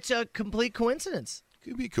do you think it's a complete coincidence?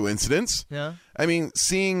 Could be coincidence. Yeah. I mean,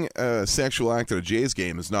 seeing a sexual act at a Jays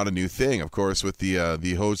game is not a new thing. Of course, with the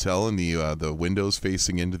hotel and the windows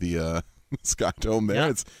facing into the Sky Dome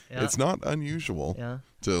there, it's not unusual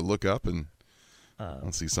to look up and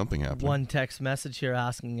see something happen. One text message here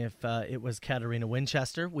asking if it was Katarina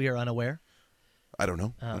Winchester. We are unaware. I don't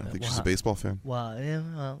know. I think she's a baseball fan.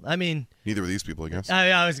 Well, I mean... Neither of these people, I guess.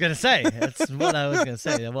 I was going to say. That's what I was going to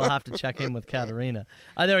say. We'll have to check in with Katarina.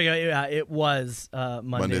 There we go. Yeah, it was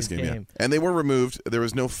Monday's game. Yeah. And they were removed. There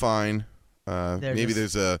was no fine. Maybe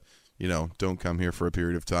there's a, don't come here for a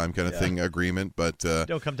period of time kind of thing agreement. But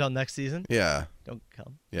don't come down next season? Yeah. Don't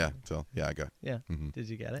come. Yeah. So, I got it. Yeah. Mm-hmm. Did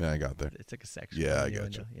you get it? Yeah, I got there. It's like a section. Yeah, I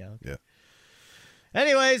got you. Yeah. Okay. Yeah.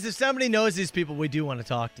 Anyways, if somebody knows these people, we do want to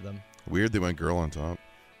talk to them. Weird they went girl on top.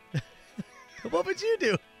 What would you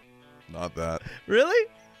do? Not that. Really?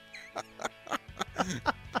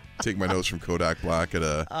 Take my notes from Kodak Black at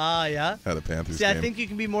a Panthers game. I think you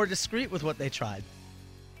can be more discreet with what they tried.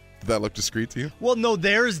 Did that look discreet to you? Well, no,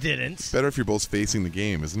 theirs didn't. It's better if you're both facing the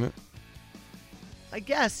game, isn't it? I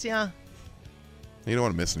guess, yeah. You don't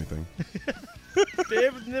want to miss anything.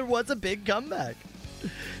 There was a big comeback.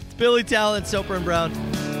 It's Billy Talent, Soper and Brown.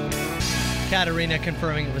 Katarina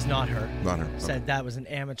confirming it was not her. Not her. Said that was an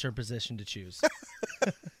amateur position to choose.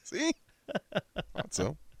 See? Not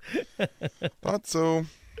so. Not so.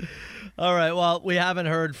 All right. Well, we haven't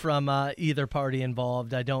heard from either party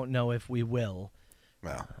involved. I don't know if we will.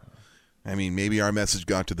 Well, I mean, maybe our message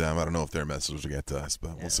got to them. I don't know if their message will get to us,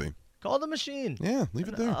 but we'll see. Call the machine. Yeah, leave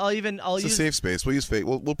it there. It's a safe space. We'll use fake.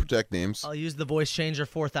 We'll protect names. I'll use the voice changer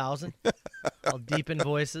 4000. I'll deepen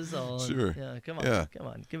voices. Sure. Yeah, come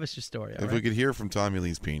on. Give us your story. If we could hear from Tommy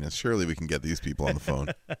Lee's penis, surely we can get these people on the phone.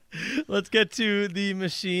 Let's get to the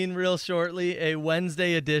machine real shortly. A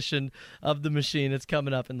Wednesday edition of the machine. It's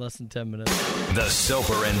coming up in less than 10 minutes. The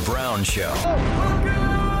Soper and Brown Show. Welcome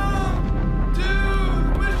to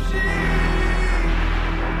the machine.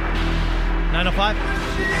 905.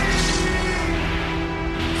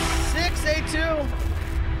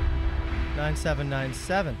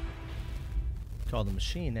 682-9797. Call the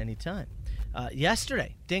machine anytime.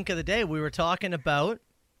 Yesterday, Dink of the Day, we were talking about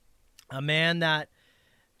a man that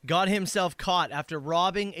got himself caught after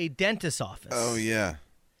robbing a dentist's office. Oh, yeah.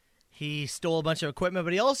 He stole a bunch of equipment,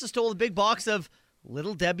 but he also stole a big box of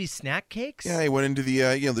Little Debbie snack cakes. Yeah, he went into the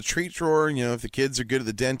the treat drawer. If the kids are good at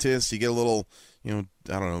the dentist, you get a little,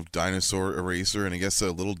 dinosaur eraser and I guess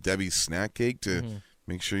a Little Debbie snack cake to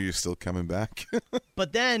make sure you're still coming back.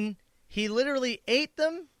 But then he literally ate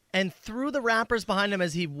them and threw the wrappers behind him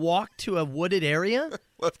as he walked to a wooded area.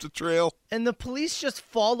 Left a trail. And the police just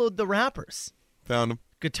followed the wrappers. Found him.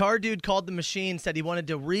 Guitar Dude called the machine, said he wanted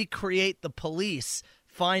to recreate the police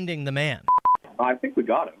finding the man. I think we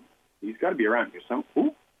got him. He's got to be around here.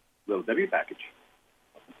 Ooh, Little Debbie package.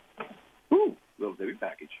 Ooh, Little Debbie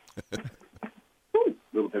package. Ooh,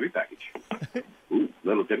 Little Debbie package. Ooh,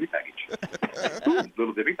 Little Debbie package. Ooh,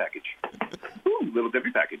 Little Debbie package. Ooh, Little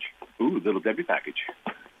Debbie package. Ooh, Little Debbie package.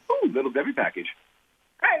 Ooh, Little Debbie package.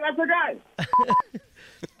 Hey, that's our guy.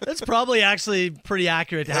 That's probably actually pretty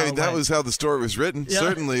accurate to how it that went. was how the story was written. Yeah.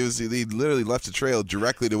 Certainly, he literally left a trail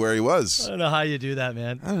directly to where he was. I don't know how you do that,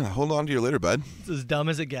 man. I don't know. Hold on to your litter, bud. It's as dumb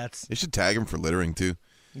as it gets. You should tag him for littering, too.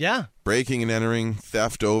 Yeah. Breaking and entering,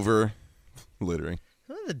 theft over, littering.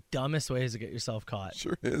 One of the dumbest ways to get yourself caught.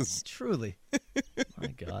 Sure is. Truly. My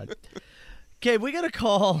God. Okay, we got a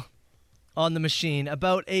call on the machine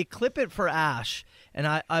about a Clip It for Ash. And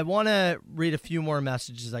I want to read a few more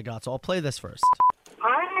messages I got, so I'll play this first.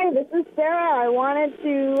 Hi, this is Sarah. I wanted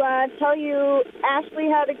to tell you Ashley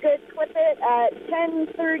had a good Clip It at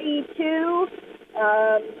 10:32.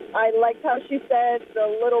 I liked how she said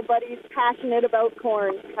the little buddy's passionate about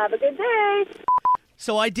corn. Have a good day.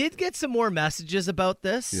 So I did get some more messages about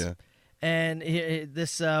this. Yeah. And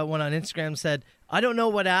this one on Instagram said, I don't know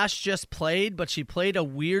what Ash just played, but she played a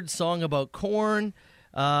weird song about corn.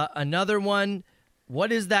 Another one,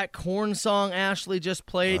 what is that corn song Ashley just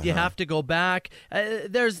played? You have to go back.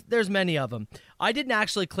 There's many of them. I didn't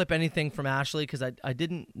actually clip anything from Ashley because I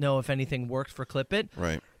didn't know if anything worked for Clip It.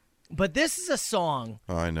 Right. But this is a song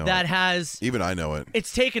I know that it. has... Even I know it.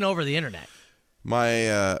 It's taken over the internet.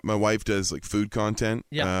 My wife does like food content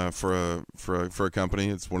Yeah. for a company.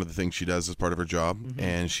 It's one of the things she does as part of her job.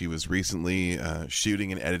 And she was recently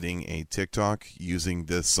shooting and editing a TikTok using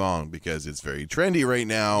this song because it's very trendy right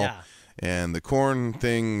now. Yeah. And the corn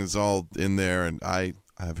thing is all in there. And I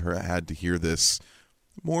have had to hear this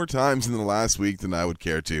more times in the last week than I would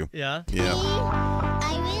care to. Yeah? Yeah.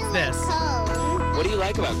 This. What do you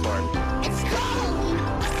like about corn? It's cold.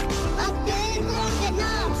 A big long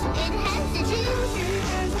knobs. It has the juice.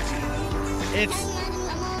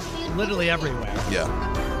 It's literally everywhere. Yeah.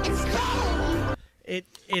 It's cold.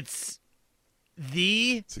 It's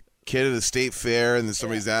a kid at a state fair, and then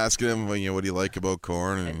somebody's asking him, well, what do you like about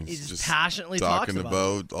corn? And he he's just passionately talks talking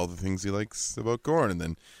about all the things he likes about corn. And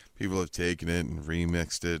then people have taken it and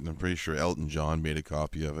remixed it, and I'm pretty sure Elton John made a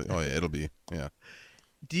copy of it. Oh, yeah, it'll be, yeah.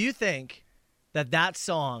 Do you think that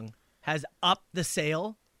song has upped the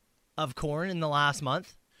sale of corn in the last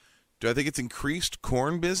month? Do I think it's increased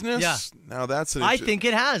corn business? Yeah. Now that's I think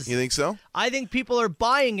it has. You think so? I think people are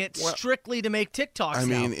buying it strictly to make TikToks I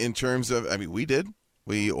mean, now. in terms of, we did.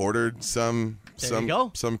 We ordered some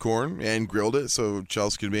corn and grilled it so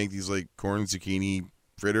Chelsea could make these like corn zucchini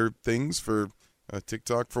fritter things for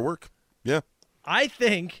TikTok for work. Yeah. I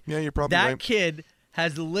think you're probably that right. kid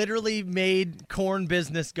has literally made corn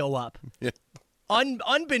business go up. Yeah.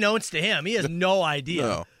 Unbeknownst to him, he has no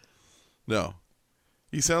idea. No.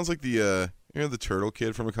 He sounds like the the turtle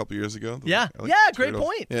kid from a couple years ago. Great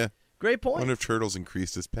point. Yeah. Great point. I wonder if turtles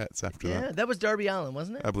increased as pets after that. Yeah, that was Darby Allin,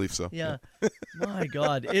 wasn't it? I believe so. Yeah. My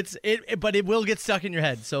God, but it will get stuck in your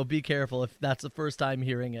head. So be careful if that's the first time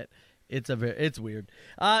hearing it. It's weird.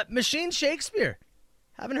 Machine Shakespeare,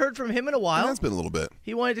 haven't heard from him in a while. It's been a little bit.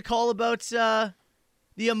 He wanted to call about the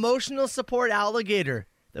emotional support alligator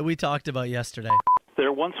that we talked about yesterday.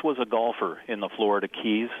 There once was a golfer in the Florida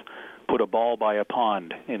Keys, put a ball by a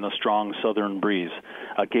pond in the strong southern breeze.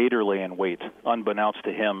 A gator lay in wait, unbeknownst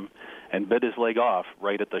to him, and bit his leg off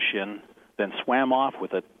right at the shin, then swam off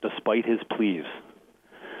with it despite his pleas.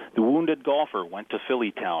 The wounded golfer went to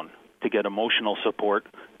Phillytown to get emotional support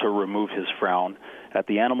to remove his frown. At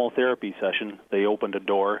the animal therapy session, they opened a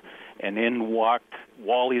door, and in walked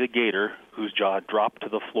Wally the gator, whose jaw dropped to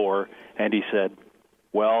the floor, and he said,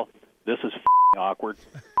 "Well, this is awkward."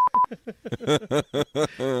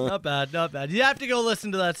 Not bad. You have to go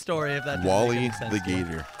listen to that story if that Wally makes sense the to you.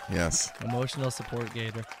 gator. Yes. Emotional support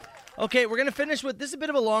gator. Okay, we're going to finish with this is a bit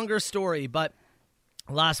of a longer story, but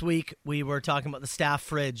last week we were talking about the staff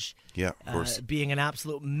fridge Yeah, of course. being an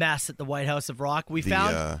absolute mess at the White House of Rock. We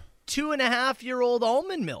found 2.5-year-old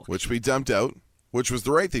almond milk. Which we dumped out, which was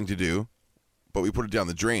the right thing to do, but we put it down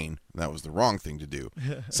the drain, and that was the wrong thing to do.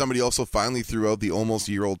 Somebody also finally threw out the almost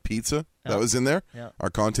year-old pizza that was in there. Yeah. Our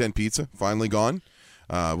content pizza, finally gone.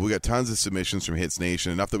 We got tons of submissions from Hits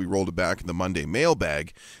Nation, enough that we rolled it back in the Monday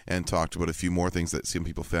mailbag and talked about a few more things that some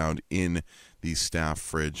people found in the staff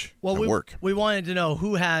fridge at work. We wanted to know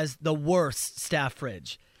who has the worst staff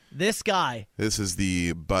fridge. This guy. This is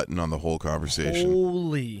the button on the whole conversation.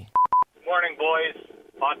 Holy. Good morning, boys.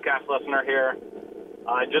 Podcast listener here.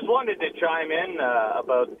 I just wanted to chime in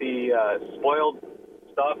about the spoiled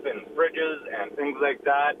stuff in fridges and things like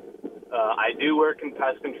that. I do work in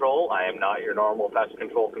pest control. I am not your normal pest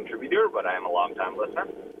control contributor, but I am a long-time listener.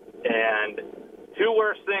 And two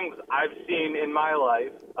worst things I've seen in my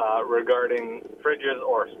life regarding fridges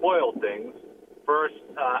or spoiled things. First,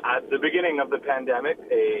 at the beginning of the pandemic,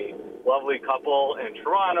 a lovely couple in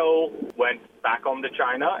Toronto went back home to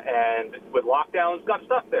China and with lockdowns got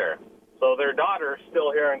stuck there. So their daughter,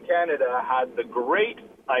 still here in Canada, had the great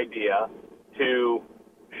idea to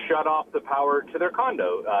shut off the power to their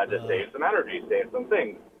condo to save some energy, save some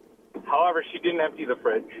things. However, she didn't empty the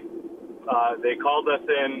fridge. They called us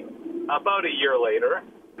in about a year later,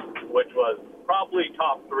 which was probably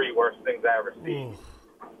top 3 worst things I ever seen.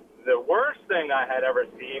 The worst thing I had ever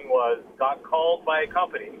seen was got called by a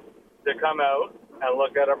company to come out and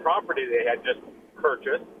look at a property they had just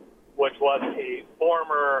purchased, which was a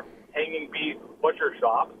former hanging beef butcher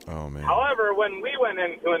shop. Oh, man. However, when we went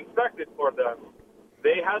in to inspect it for them,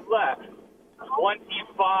 they had left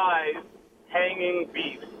 25 hanging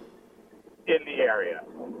beefs in the area.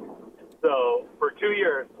 So for 2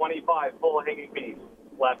 years, 25 full hanging beefs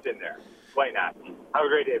left in there. Quite nasty. Have a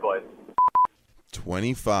great day, boys.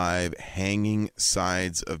 25 hanging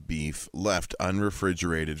sides of beef left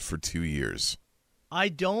unrefrigerated for 2 years.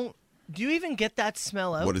 Do you even get that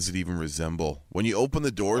smell out? What does it even resemble? When you open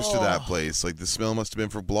the doors to that place, like the smell must have been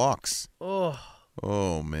for blocks. Oh,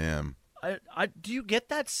 man. Do you get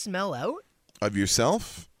that smell out? Of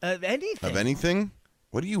yourself? Of anything? Of anything?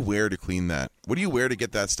 What do you wear to clean that? What do you wear to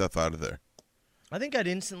get that stuff out of there? I think I'd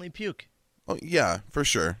instantly puke. Oh, yeah, for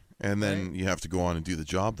sure. And then you have to go on and do the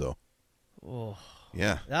job, though. Oh.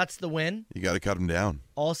 Yeah. That's the win. You got to cut them down.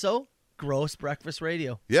 Also, gross breakfast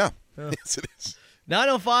radio. Yeah. Yes, it is.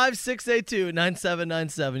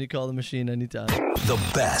 905-682-9797. You call the machine anytime. The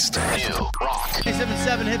best new rock.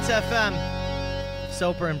 877 Hits FM.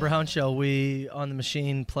 Soper and Brown Show. We, on the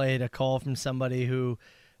machine, played a call from somebody who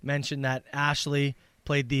mentioned that Ashley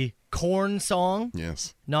played the Korn song.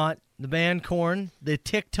 Yes. Not the band Korn, the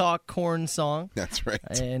TikTok Korn song. That's right.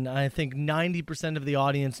 And I think 90% of the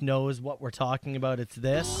audience knows what we're talking about. It's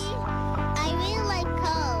this. I really like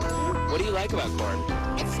Korn. What do you like about Korn?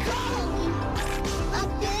 It's cold. A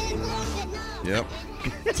big rocket knob. Yep.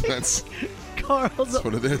 That's Carl's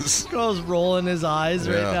what it is. Carl's rolling his eyes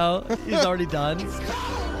right now. He's already done.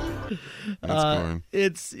 Korn.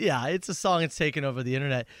 It's a song that's taken over the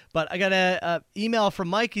internet. But I got a email from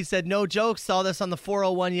Mike. He said, no joke, saw this on the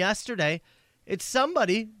 401 yesterday. It's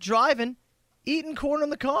somebody driving, eating corn on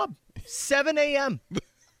the cob. 7 a.m.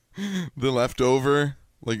 The leftover,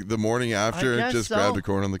 like the morning after, just grabbed a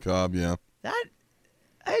corn on the cob, yeah. That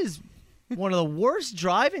is one of the worst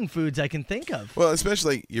driving foods I can think of. Well,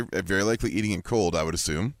 especially, you're very likely eating it cold, I would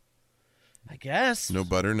assume. I guess. No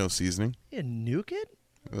butter, no seasoning. You nuke it?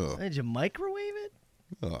 Ugh. Did you microwave it?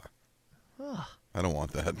 Ugh. Ugh. I don't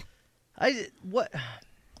want that. What?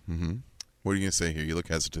 Mm-hmm. What are you going to say here? You look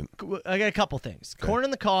hesitant. I got a couple things. Okay. Corn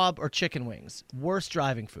on the cob or chicken wings? Worst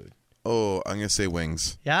driving food. Oh, I'm going to say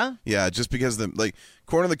wings. Yeah? Yeah, just because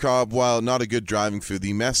corn on the cob, while not a good driving food,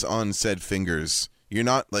 the mess on said fingers, you're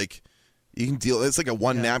not you can deal, it's like a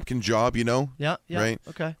one napkin job, you know? Yeah, Right?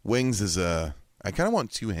 Okay. Wings is I kind of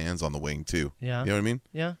want 2 hands on the wing too. Yeah. You know what I mean?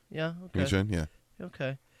 Yeah, okay. Yeah.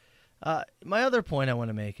 Okay. My other point I want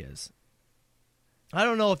to make is, I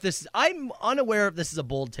don't know if I'm unaware if this is a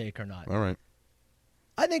bold take or not. All right.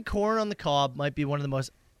 I think corn on the cob might be one of the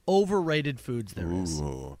most overrated foods there is.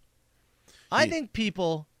 I think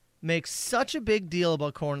people make such a big deal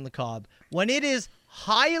about corn on the cob when it is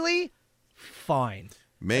highly fine.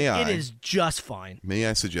 It is just fine. May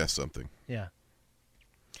I suggest something? Yeah.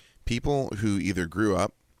 People who either grew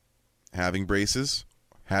up having braces,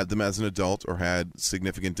 had them as an adult, or had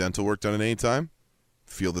significant dental work done at any time,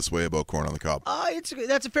 feel this way about corn on the cob.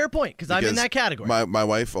 That's a fair point because I'm in that category. My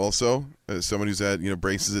wife also, someone who's had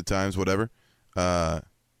braces at times, whatever,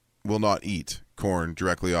 will not eat corn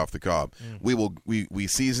directly off the cob. We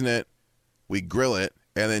season it, we grill it,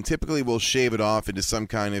 and then typically we'll shave it off into some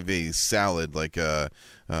kind of a salad, like a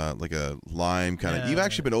lime kind of. You've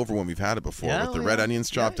actually been over when we've had it before with the red onions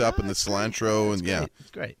chopped up and the cilantro, and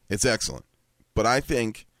it's great. It's excellent. But I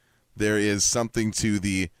think there is something to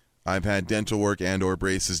the I've had dental work and or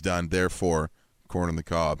braces done, therefore corn on the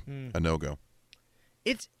cob, a no-go.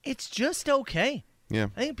 It's just okay. Yeah.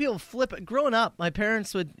 I think people flip it. Growing up, my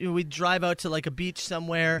parents we'd drive out to like a beach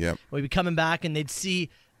somewhere. Yep. We'd be coming back and they'd see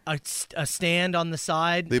a stand on the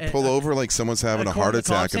side. They pull over like someone's having a heart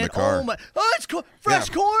attack in the car. It's fresh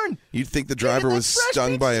corn. You'd think the driver was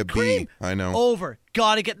stung by a bee. I know. Over.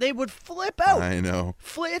 They would flip out. I know.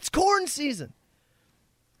 It's corn season.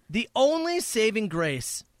 The only saving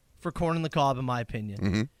grace for corn on the cob, in my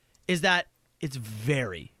opinion, is that it's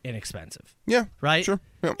very inexpensive. Yeah. Right? Sure.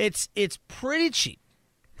 Yeah. It's pretty cheap.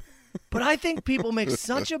 But I think people make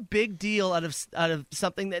such a big deal out of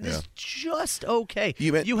something that is just okay.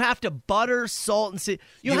 You have to butter, salt, and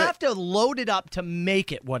you have to load it up to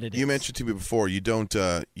make it what it is. You mentioned to me before you don't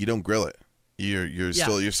grill it. You're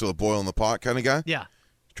still a boil in the pot kind of guy. Yeah.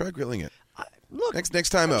 Try grilling it. Look, next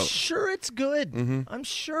time I'm out. Sure, it's good. Mm-hmm. I'm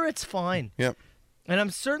sure it's fine. Yep. And I'm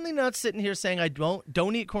certainly not sitting here saying I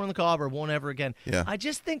don't eat corn on the cob or won't ever again. Yeah. I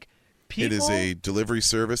just think people. It is a delivery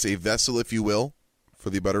service, a vessel, if you will, for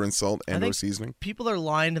the butter and salt and or seasoning. People are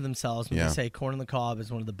lying to themselves when they say corn on the cob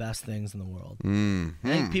is one of the best things in the world. Mm-hmm. I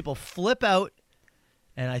think people flip out,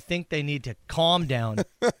 and I think they need to calm down.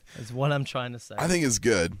 Is what I'm trying to say. I think it's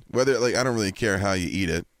good. Whether I don't really care how you eat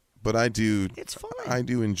it, but I do. It's fine. I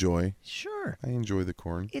do enjoy. Sure. I enjoy the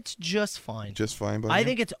corn. It's just fine. Just fine. I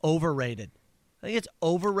think it's overrated. I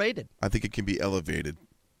think it can be elevated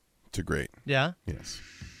to great. Yeah? Yes.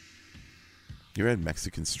 You ever had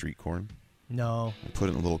Mexican street corn? No. They put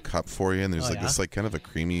it in a little cup for you, and there's this kind of a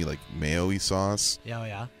creamy mayo-y sauce. Yeah,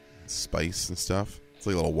 yeah. Spice and stuff. It's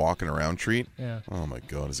like a little walking around treat. Yeah. Oh my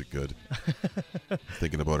God, is it good?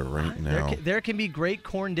 Thinking about it right now. There can be great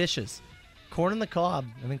corn dishes. Corn on the cob.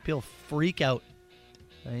 I think people freak out.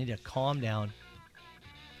 I need to calm down.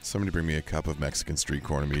 Somebody bring me a cup of Mexican street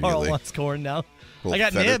corn immediately. Carl wants corn now. I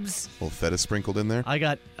got nibs. A little feta sprinkled in there. I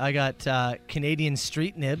got Canadian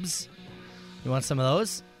street nibs. You want some of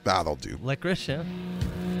those? Ah, they'll do. Licorice, yeah.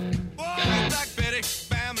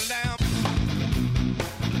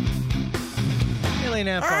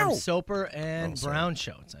 Alien Farm Soper and Brown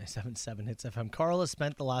Show. It's 97.7 Hits FM. Carl has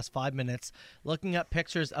spent the last 5 minutes looking up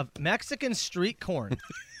pictures of Mexican street corn.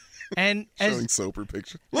 And showing Soper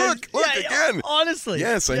pictures. Look again. Honestly.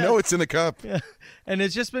 Yes, I know it's in a cup. Yeah. And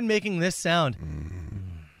it's just been making this sound.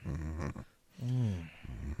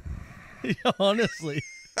 Honestly.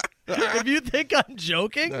 If you think I'm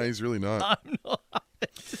joking. No, he's really not. I'm not.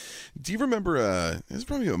 Do you remember, it was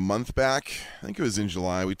probably a month back, I think it was in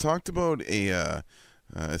July, we talked about a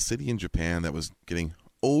city in Japan that was getting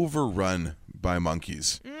overrun by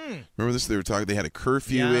monkeys. Remember this? They were talking. They had a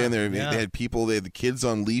curfew in there. They had people. They had the kids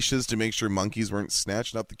on leashes to make sure monkeys weren't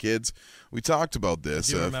snatching up the kids. We talked about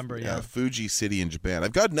this. I do remember, Fuji City in Japan.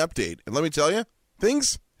 I've got an update, and let me tell you,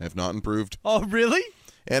 things have not improved. Oh, really?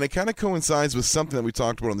 And it kind of coincides with something that we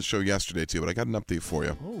talked about on the show yesterday too. But I got an update for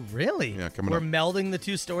you. Oh, really? Yeah, coming We're up. melding the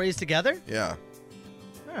two stories together. Yeah.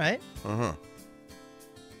 All right.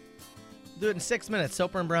 Do it in 6 minutes.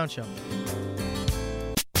 Soper and Brown Show.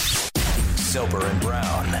 Soper and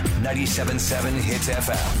Brown, 97.7 Hits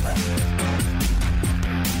FM.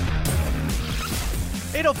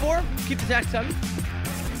 804. Keep the text coming.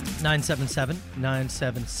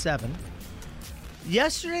 977-977.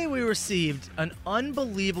 Yesterday we received an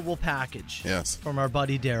unbelievable package. Yes. From our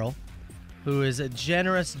buddy Daryl, who is a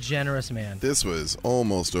generous, generous man. This was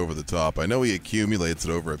almost over the top. I know he accumulates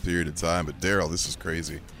it over a period of time, but Daryl, this is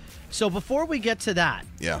crazy. So before we get to that,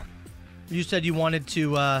 you said you wanted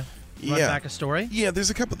to run back a story? Yeah,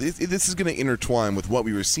 there's a couple. This is going to intertwine with what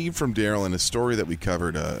we received from Daryl and a story that we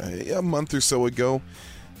covered a month or so ago.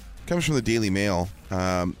 Comes from the Daily Mail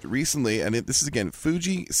recently, and this is, again,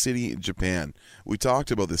 Fuji City, Japan. We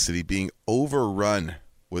talked about the city being overrun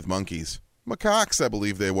with monkeys. Macaques, I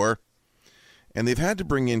believe they were. And they've had to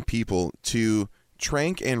bring in people to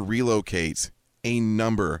trank and relocate a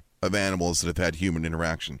number of animals that have had human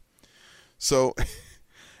interaction. So,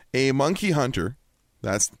 a monkey hunter,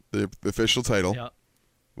 that's the official title,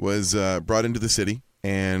 was brought into the city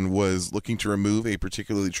and was looking to remove a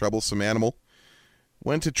particularly troublesome animal.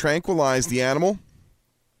 Went to tranquilize the animal.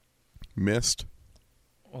 Missed.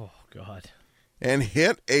 Oh, God. And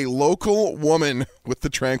hit a local woman with the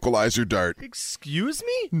tranquilizer dart. Excuse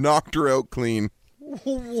me? Knocked her out clean.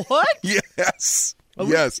 What? Yes.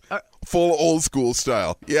 Yes. Full old school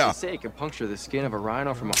style. Yeah. They say it can puncture the skin of a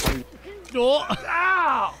rhino from 100. Oh.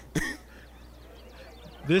 Ow!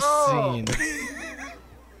 This scene.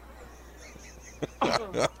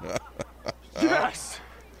 Yes!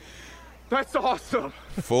 That's awesome!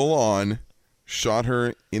 Full on. Shot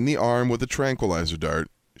her in the arm with a tranquilizer dart.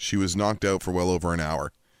 She was knocked out for well over an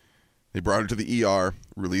hour. They brought her to the ER,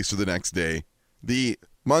 released her the next day. The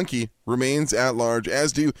monkey remains at large,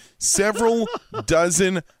 as do several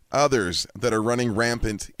dozen others that are running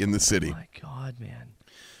rampant in the city. Oh my God, man.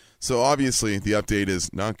 So obviously, the update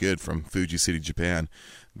is not good from Fuji City, Japan.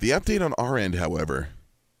 The update on our end, however,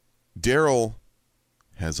 Daryl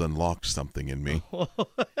has unlocked something in me.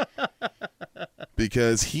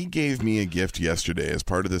 Because he gave me a gift yesterday as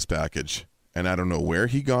part of this package, and I don't know where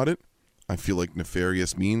he got it. I feel like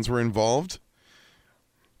nefarious means were involved.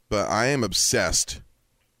 But I am obsessed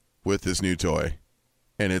with this new toy,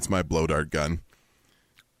 and it's my blow dart gun.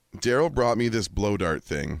 Daryl brought me this blow dart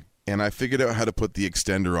thing, and I figured out how to put the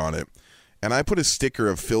extender on it. And I put a sticker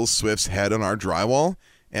of Phil Swift's head on our drywall,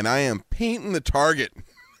 and I am painting the target.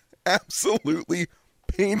 Absolutely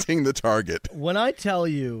painting the target. When I tell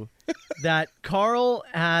you that Carl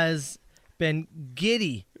has been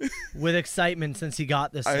giddy with excitement since he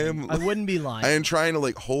got this thing, I wouldn't be lying. I am trying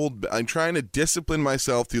to I'm trying to discipline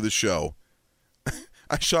myself through the show.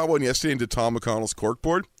 I shot one yesterday into Tom McConnell's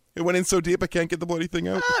corkboard. It went in so deep I can't get the bloody thing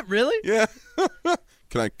out. Really? Yeah.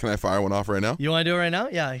 Can I fire one off right now? You want to do it right now?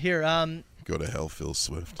 Yeah. Here. Go to hell, Phil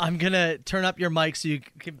Swift. I'm gonna turn up your mic so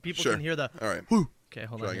people Sure. can hear the. All right. Whoo. Okay,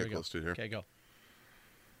 hold Try on. and Here get we go. close to it here. Okay, go.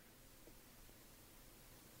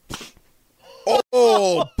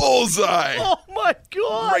 Oh, bullseye! Oh my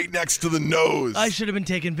God! Right next to the nose. I should have been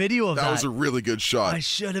taking video of that. That was a really good shot. I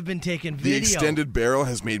should have been taking The video. extended barrel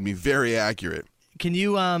has made me very accurate. Can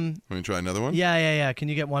you Want me to try another one? Yeah. Can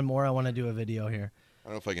you get one more? I want to do a video here. I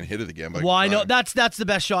don't know if I can hit it again. But Well, I know that's the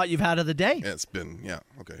best shot you've had of the day. Yeah, it's been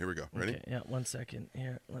Okay, here we go. Ready? Okay, yeah, 1 second.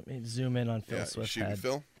 Here, let me zoom in on Phil Yeah, Swift's shooting head.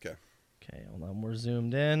 Phil. Okay. Okay, hold on. We're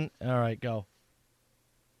zoomed in. All right, go.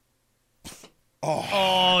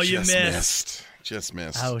 Oh, you just missed. Just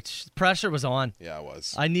missed. Ouch. Pressure was on. Yeah, it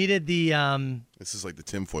was. I needed the This is like the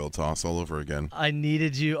tinfoil toss all over again. I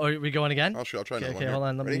needed you. Oh, are we going again? I'll try another one. Okay, here. hold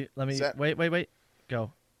on. Ready? Let me Set. wait.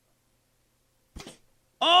 Go.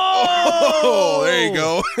 Oh, there you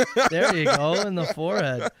go. There you go, in the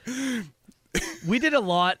forehead. We did a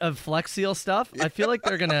lot of Flex Seal stuff. I feel like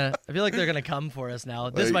they're gonna come for us now.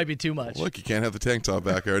 This Hey, might be too much. Look, you can't have the tank top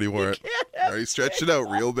back. I already wore it. I already stretched it out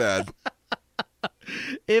real bad.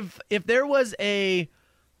 If there was a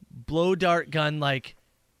blow dart gun like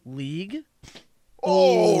league.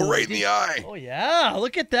 Oh, right in the eye. Oh yeah,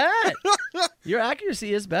 look at that. Your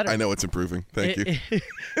accuracy is better. I know it's improving. Thank you.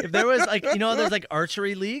 If there was there's like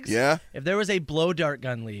archery leagues. Yeah. If there was a blow dart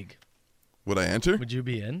gun league, Would I enter? would you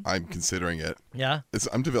be in? I'm considering it. Yeah.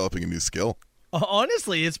 I'm developing a new skill.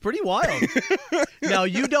 Honestly, it's pretty wild. Now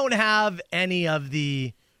you don't have any of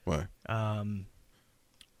the What?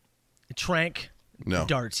 trank No.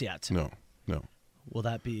 darts yet. No.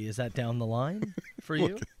 Is that down the line for you?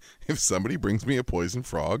 Look, if somebody brings me a poison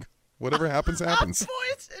frog, whatever happens, happens.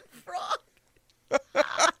 Poison frog.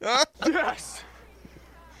 Yes!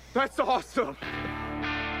 That's awesome!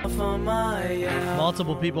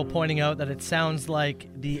 Multiple people pointing out that it sounds like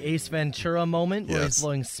the Ace Ventura moment where he's Yes.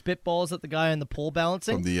 blowing spitballs at the guy on the pole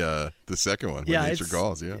balancing. From the second one, Yeah, Nature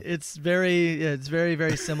Calls, yeah. It's very,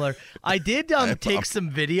 very similar. I did take some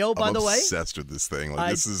video, by I'm the way. obsessed with this thing.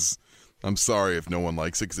 This is. I'm sorry if no one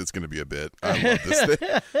likes it because it's going to be a bit. I love this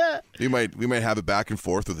thing. We might have it back and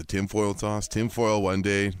forth with a tinfoil toss. Tinfoil one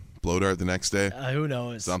day, blow dart the next day. Who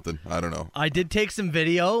knows? Something. I don't know. I did take some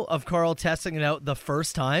video of Carl testing it out the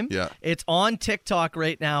first time. Yeah. It's on TikTok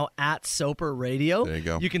right now at Soper Radio. There you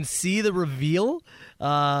go. You can see the reveal.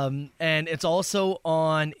 And it's also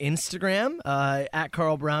on Instagram at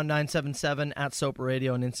Carl Brown 977 at Soper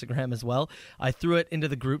Radio on Instagram as well. I threw it into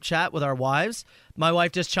the group chat with our wives. My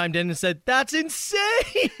wife just chimed in and said, "That's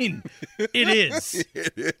insane." It is.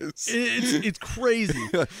 It is. It's crazy.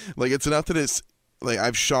 Like it's enough that it's like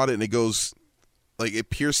I've shot it and it goes like it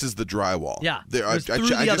pierces the drywall. Yeah. There, It goes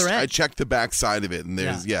through the other end. I checked the back side of it and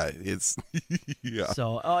there's it's yeah.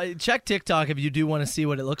 So check TikTok if you do want to see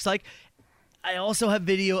what it looks like. I also have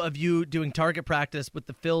video of you doing target practice with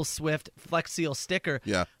the Phil Swift Flex Seal sticker.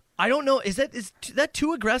 Yeah. I don't know. Is that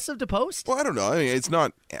too aggressive to post? Well, I don't know. I mean, it's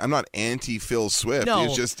not. I'm not anti Phil Swift. No,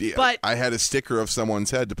 it's just. but I had a sticker of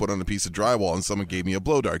someone's head to put on a piece of drywall, and someone gave me a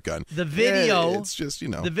blow dart gun. The video. It's just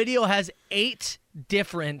The video has 8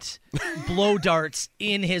 different blow darts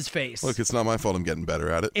in his face. Look, it's not my fault. I'm getting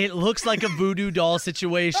better at it. It looks like a voodoo doll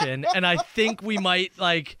situation, and I think we might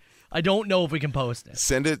I don't know if we can post it.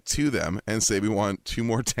 Send it to them and say we want 2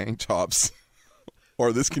 more tank tops,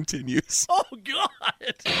 or this continues. Oh God!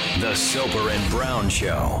 The Soper and Brown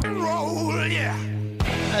Show. Oh yeah.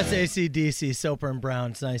 That's AC/DC, Soper and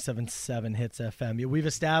Brown's 97.7 Hits FM. We've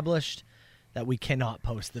established that we cannot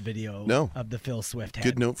post the video of the Phil Swift head.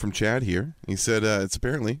 Good note from Chad here. He said it's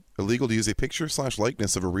apparently illegal to use a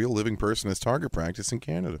picture/likeness of a real living person as target practice in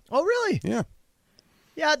Canada. Oh, really? Yeah.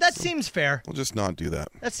 Yeah, that seems fair. We'll just not do that.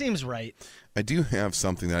 That seems right. I do have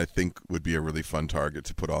something that I think would be a really fun target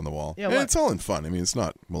to put on the wall. Yeah, and what? it's all in fun. I mean, it's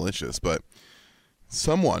not malicious, but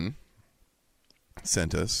someone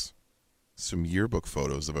sent us some yearbook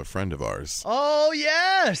photos of a friend of ours. Oh,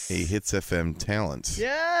 yes. A Hits FM talent.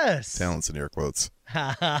 Yes. Talents in air quotes.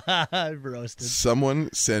 Roasted. Someone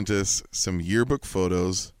sent us some yearbook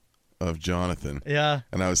photos of Jonathan. Yeah.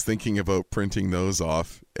 And I was thinking about printing those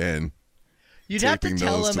off and You'd have to taping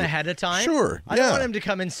tell those him ahead of time. Sure, I don't want him to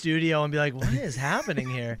come in studio and be like, what is happening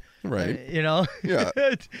here? Right. You know? Yeah.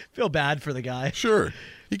 Feel bad for the guy. Sure.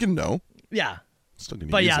 He can know. Yeah. Still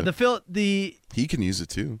gonna But use yeah, it. He can use it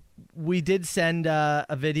too. We did send a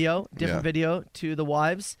video, different Yeah. video to the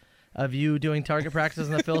wives of you doing target practice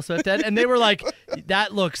on the Phil Swift head, and they were like,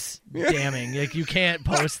 that looks damning. Like, you can't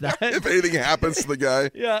post that. If anything happens to the guy,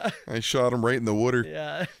 Yeah. I shot him right in the water.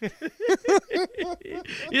 Yeah.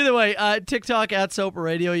 Either way, TikTok at Soper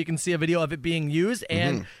Radio. You can see a video of it being used,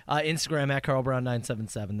 and Instagram at Carl Brown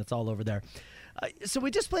 977. That's all over there. So we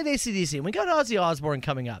just played AC/DC, and we got Ozzy Osbourne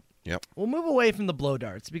coming up. Yep. We'll move away from the blow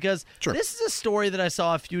darts because this is a story that I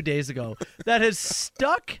saw a few days ago that has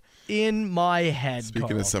stuck in my head. Speaking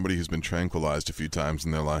Carl. of somebody who's been tranquilized a few times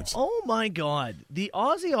in their lives. Oh my God. The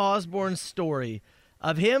Ozzy Osbourne story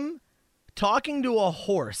of him talking to a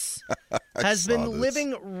horse has been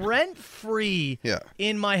living rent-free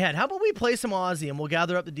in my head. How about we play some Ozzy and we'll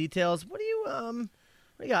gather up the details? What do you,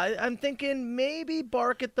 I'm thinking maybe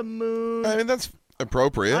Bark at the Moon. I mean, that's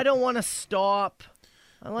appropriate. I don't want to stop.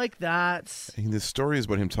 I like that. I mean, this story is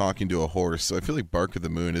about him talking to a horse, so I feel like Bark at the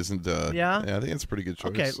Moon isn't. Yeah? I think it's a pretty good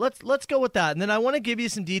choice. Okay, let's go with that, and then I want to give you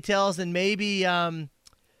some details, and maybe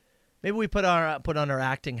we put on our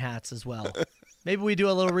acting hats as well. Maybe we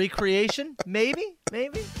do a little recreation. Maybe I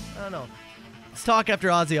don't know. Let's talk after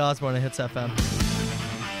Ozzy Osbourne at Hits FM.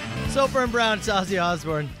 Soper and Brown, it's Ozzy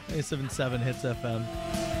Osbourne, 97.7 Hits FM.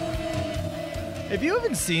 If you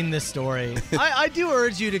haven't seen this story, I do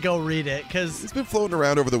urge you to go read it because it's been floating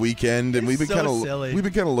around over the weekend, and we've been kind of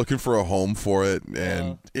looking for a home for it,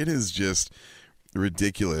 and it is just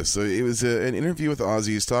ridiculous. So it was an interview with Ozzy.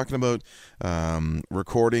 He's talking about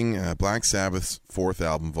recording Black Sabbath's fourth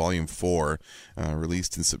album, Volume 4,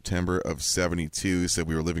 released in September of '72. He said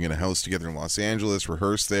we were living in a house together in Los Angeles,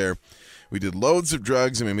 rehearsed there. We did loads of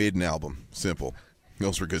drugs, and we made an album. Simple.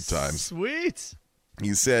 Those were good times. Sweet.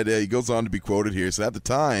 He said, he goes on to be quoted here, so at the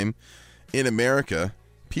time, in America,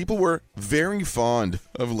 people were very fond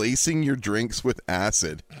of lacing your drinks with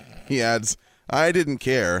acid. He adds, I didn't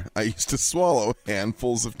care. I used to swallow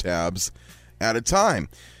handfuls of tabs at a time.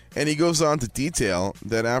 And he goes on to detail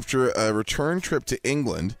that after a return trip to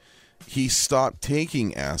England, he stopped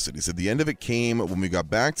taking acid. He said the end of it came when we got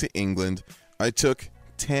back to England. I took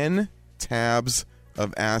 10 tabs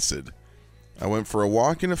of acid. I went for a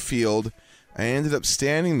walk in a field. I ended up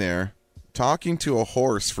standing there talking to a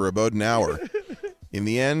horse for about an hour. In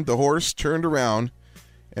the end, the horse turned around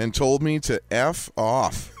and told me to F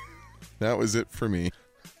off. That was it for me.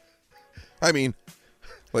 I mean,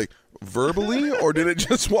 like, verbally, or did it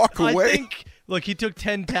just walk away? I think, look, he took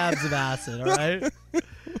 10 tabs of acid, all right?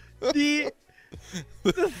 The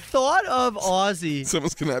thought of Ozzy.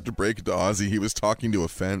 Someone's going to have to break it to Ozzy. He was talking to a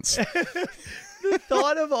fence. The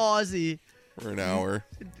thought of Ozzy. For an hour.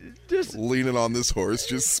 Just leaning on this horse,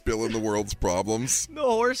 just spilling the world's problems. The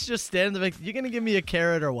horse just standing there like, you going to give me a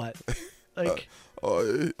carrot or what? Like,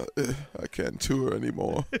 I can't tour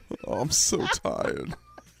anymore. I'm so tired.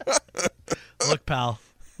 Look, pal.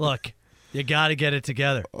 Look. You got to get it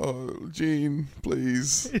together. Oh, Gene,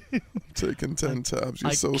 please. I'm taking 10 tabs.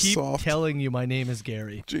 You're so soft. I keep telling you my name is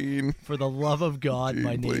Gary. Gene. For the love of God, Gene,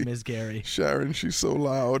 my name please. is Gary. Sharon, she's so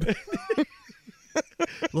loud.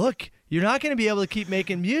 Look, you're not going to be able to keep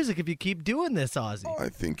making music if you keep doing this, Ozzy. I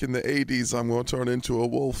think in the 80s I'm going to turn into a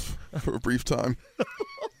wolf for a brief time.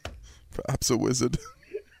 Perhaps a wizard.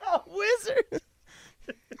 A wizard?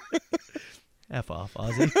 F off,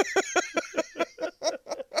 Ozzy.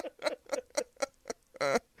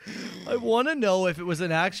 I want to know if it was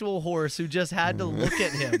an actual horse who just had to look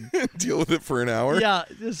at him. Deal with it for an hour? Yeah.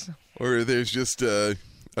 Or there's just a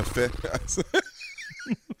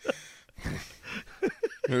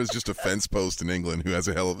There's just a fence post in England who has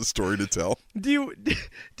a hell of a story to tell. Do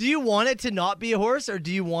you want it to not be a horse, or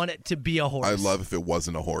do you want it to be a horse? I'd love if it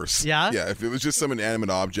wasn't a horse. Yeah? Yeah, if it was just some inanimate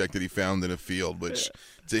object that he found in a field, which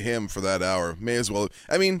to him for that hour may as well.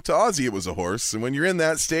 I mean, to Ozzy it was a horse, and when you're in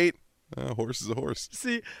that state, a horse is a horse.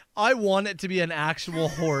 See, I want it to be an actual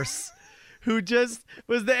horse. Who just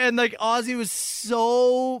was there, and like Ozzy was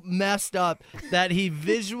so messed up that he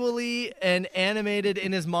visually and animated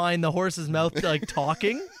in his mind the horse's mouth like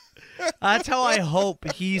talking. That's how I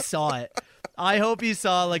hope he saw it. I hope he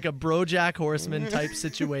saw like a BoJack Horseman type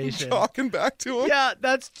situation. Talking back to him? Yeah,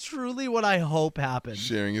 that's truly what I hope happened.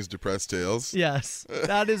 Sharing his depressed tales? Yes,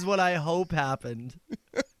 that is what I hope happened.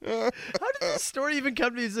 How did this story even come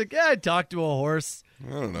to me? He's like, yeah, I talked to a horse. I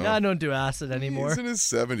don't know. No, I don't do acid anymore. He's in his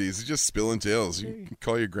 70s. He's just spilling tales. You can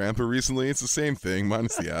call your grandpa recently. It's the same thing,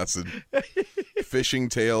 minus the acid. Fishing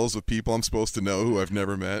tales with people I'm supposed to know who I've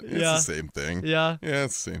never met. It's the same thing. Yeah. Yeah,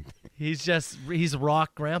 it's the same thing. He's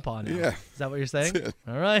rock grandpa now. Yeah. Is that what you're saying? That's it.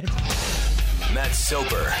 All right. Matt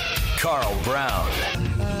Soper, Carl Brown.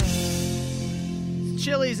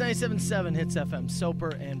 Chili's 97.7 Hits FM,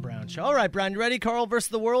 Soper and Brown Show. All right, Brown, you ready? Carl versus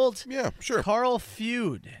the world? Yeah, sure. Carl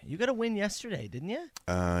feud. You got a win yesterday, didn't you?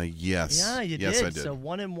 Yes. Yeah, you did. Yes, I did. So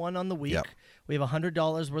 1-1 on the week. Yep. We have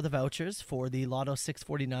 $100 worth of vouchers for the Lotto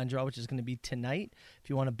 649 draw, which is going to be tonight. If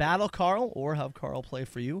you want to battle Carl or have Carl play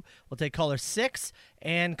for you, we'll take caller 6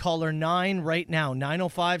 and caller 9 right now.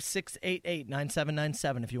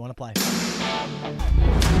 905-688-9797 if you want to play.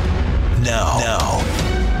 Now,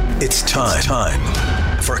 it's time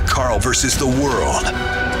for Carl versus the world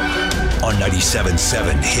on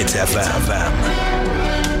 97.7 Hits FM.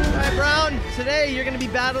 All right, Brown, today you're going to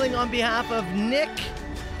be battling on behalf of Nick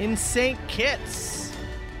in St. Kitts.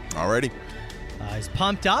 Alrighty. He's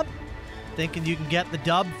pumped up, thinking you can get the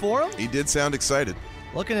dub for him. He did sound excited.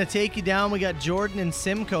 Looking to take you down, we got Jordan in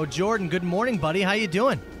Simcoe. Jordan, good morning, buddy. How you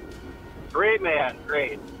doing? Great, man.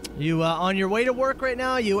 Great. You on your way to work right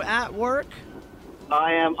now? You at work?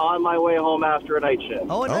 I am on my way home after a night shift.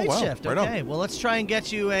 Oh, a night wow. shift. Right Okay. Well, let's try and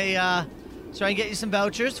get you some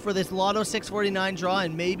vouchers for this Lotto 649 draw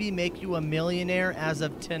and maybe make you a millionaire as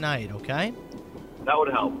of tonight, okay? That would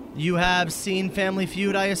help. You have seen Family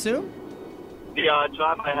Feud, I assume? The odd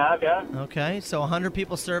time I have, yeah. Okay, so 100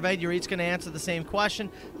 people surveyed. You're each going to answer the same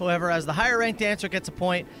question. Whoever has the higher ranked answer gets a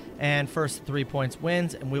point, and first 3 points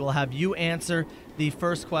wins, and we will have you answer the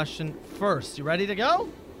first question first. You ready to go?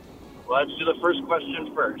 Let's do the first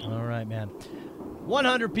question first. All right, man.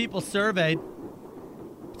 100 people surveyed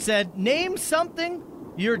said, name something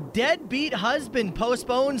your deadbeat husband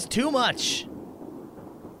postpones too much.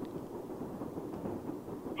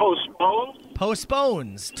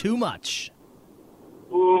 Postpones too much.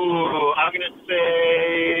 Ooh, I'm going to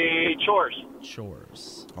say chores.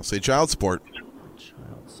 Chores. I'll say child support.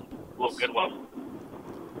 Child support. Well, good one.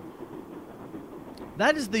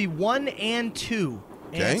 That is the 1 and 2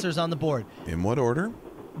 answers on the board. In what order?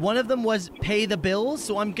 One of them was pay the bills,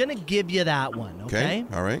 so I'm going to give you that one, okay?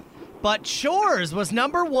 All right. But chores was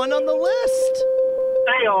number 1 on the list.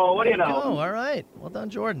 Hey-oh, what do you know? Oh, all right. Well done,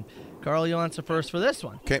 Jordan. Carl, you'll answer first for this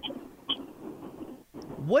one. Okay.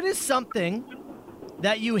 What is something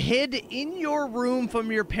that you hid in your room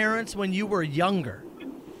from your parents when you were younger?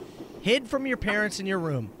 Hid from your parents in your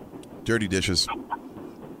room. Dirty dishes.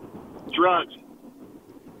 Drugs.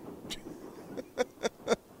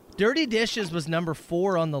 Dirty dishes was number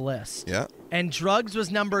 4 on the list. Yeah. And drugs was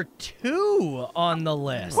number 2 on the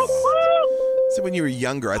list. So when you were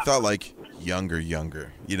younger, I thought like younger,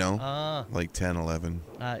 you know? Like 10, 11.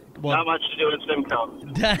 Not much to do in Simcoe.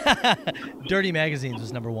 Dirty Magazines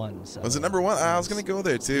was number 1. So. Was it number 1? I was going to go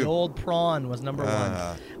there, too. The Old Prawn was number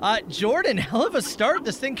 1. Jordan, hell of a start.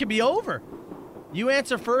 This thing could be over. You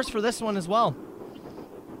answer first for this one as well.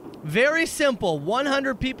 Very simple.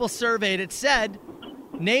 100 people surveyed. It said,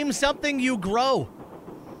 name something you grow.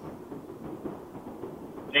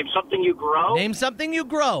 Name something you grow? Name something you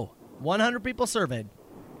grow. 100 people surveyed.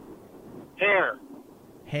 Hair.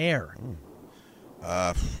 Hair.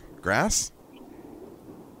 Grass?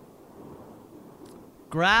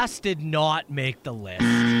 Grass did not make the list.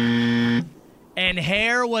 And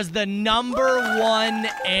hair was the number 1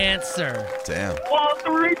 answer. Damn. Well,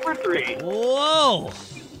 3 for 3. Whoa.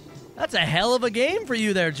 That's a hell of a game for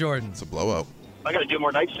you there, Jordan. It's a blowout. I got to do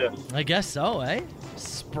more night shifts. I guess so, eh?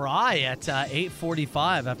 Spry at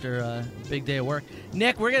 8:45 after a big day of work.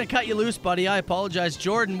 Nick, we're going to cut you loose, buddy. I apologize.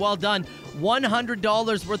 Jordan, well done.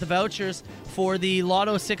 $100 worth of vouchers for the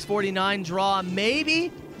Lotto 649 draw.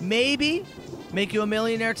 Maybe make you a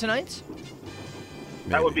millionaire tonight.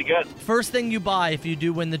 That would be good. First thing you buy if you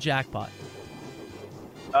do win the jackpot.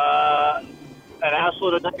 An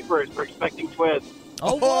assload of diapers for expecting twins.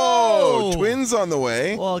 Oh, twins on the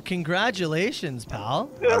way. Well, congratulations, pal.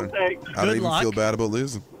 Thanks. I don't even feel bad about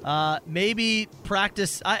losing. Maybe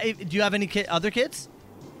practice. Do you have any other kids?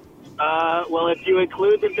 Well, if you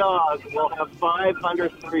include the dog, we'll have 5 under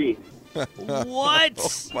 3. What? Oh,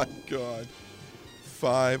 my God.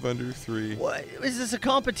 5 under 3. What? Is this a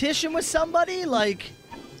competition with somebody? Like...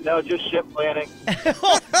 No, just ship planning.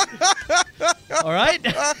 All right.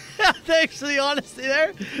 Thanks for the honesty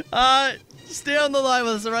there. Stay on the line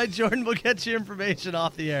with us, all right, Jordan? We'll get you information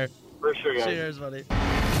off the air. For sure, guys. Cheers, buddy.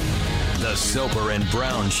 The Soper and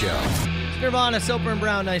Brown Show. Nirvana, Soper and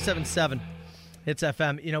Brown, 97.7. Hits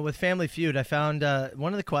FM. You know, with Family Feud, I found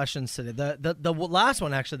one of the questions today, the last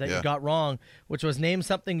one, actually, that you got wrong, which was name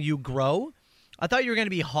something you grow. I thought you were going to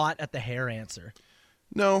be hot at the hair answer.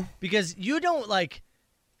 No. Because you don't, like,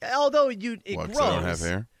 although it grows. I don't have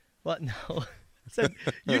hair? Well, no. said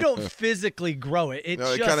you don't physically grow it. It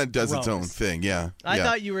kind of does its own thing. Yeah. I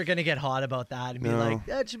thought you were going to get hot about that and be like,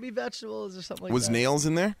 that should be vegetables or something like that. Was nails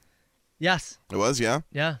in there? Yes. It was, yeah?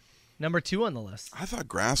 Yeah. Number 2 on the list. I thought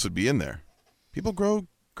grass would be in there. People grow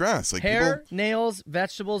grass. Like hair, nails,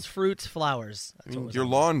 vegetables, fruits, flowers. Your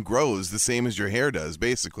lawn grows the same as your hair does,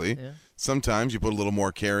 basically. Yeah. Sometimes you put a little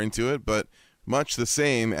more care into it, but much the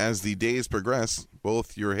same as the days progress,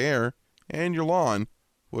 both your hair and your lawn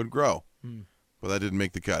would grow. Well, that didn't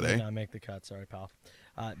make the cut, Did not make the cut. Sorry, pal.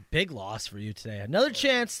 Big loss for you today. Another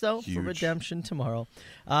chance, though, for redemption tomorrow.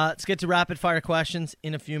 Let's get to rapid fire questions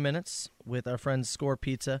in a few minutes with our friends Score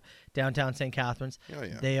Pizza, downtown St. Catharines. Oh,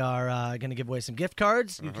 yeah. They are going to give away some gift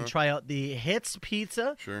cards. You can try out the Hits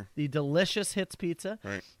Pizza, the delicious Hits Pizza.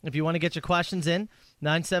 Right. If you want to get your questions in,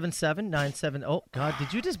 977-97. Oh, God,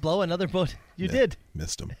 did you just blow another boat? You did.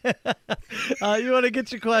 Missed them. You want to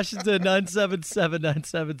get your questions in,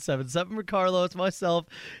 977-9777. Something for Carlos, myself,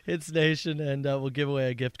 Hits Nation, and we'll give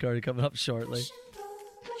away a gift card coming up shortly.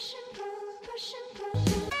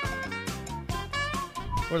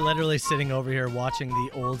 We're literally sitting over here watching the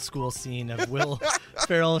old school scene of Will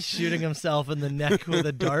Ferrell shooting himself in the neck with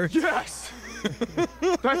a dart. Yes!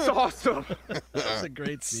 That's awesome. That's a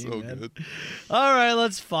great scene, So man. good. All right,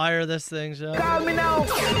 let's fire this thing, shall we? Call me now.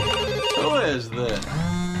 Who is this?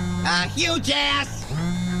 Huge ass.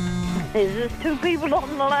 Is this 2 people on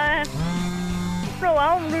the line? No,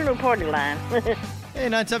 I don't do no party line. Hey,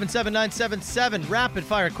 977-977, rapid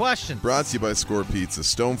fire question. Brought to you by Score Pizza.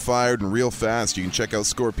 Stone fired and real fast. You can check out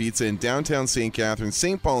Score Pizza in downtown St. Catharines,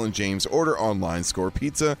 St. Paul and James. Order online.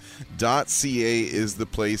 ScorePizza.ca is the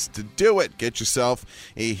place to do it. Get yourself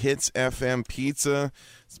a Hits FM pizza,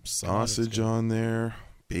 some sausage on there,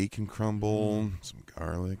 bacon crumble, some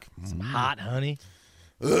garlic. Some hot honey.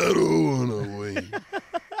 I don't want to wait.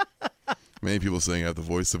 Many people saying I have the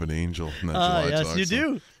voice of an angel in that July yes, talk. you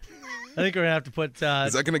do. I think we're going to have to put... Is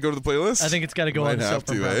that going to go to the playlist? I think it's got to go on the have Soap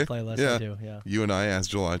to, Brown eh? playlist. Yeah. I do, yeah. You and I as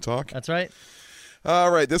July talk. That's right.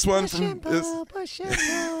 All right, this one from maybe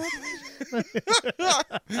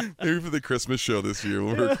for the Christmas show this year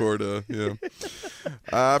we'll record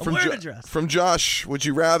from Josh. Would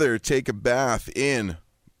you rather take a bath in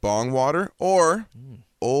bong water or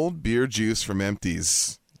old beer juice from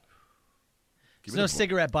Empties? There's no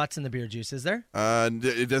cigarette butts in the beer juice, is there?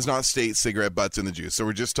 It does not state cigarette butts in the juice, so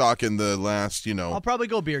we're just talking the last. I'll probably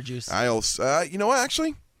go beer juice. I'll. You know what?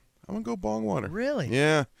 Actually, I'm gonna go bong water. Really?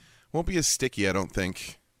 Yeah. Won't be as sticky, I don't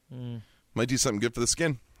think. Might do something good for the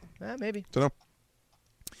skin. Maybe. Don't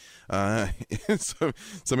know. So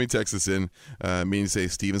somebody texts us in, meaning to say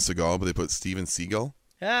Steven Seagal, but they put Steven Seagal.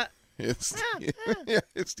 Yeah. If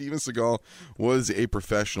Steven Seagal was a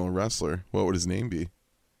professional wrestler, what would his name be?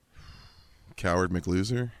 Coward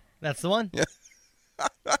McLoser? That's the one. Yeah.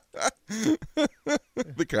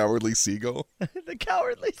 The Cowardly Seagull. The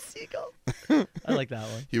Cowardly Seagull. I like that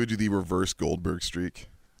one. He would do the reverse Goldberg streak.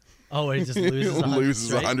 Oh, where he just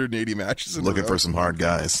loses 180 matches. Looking for some hard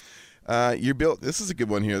guys. You're built. This is a good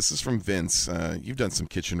one here. This is from Vince. You've done some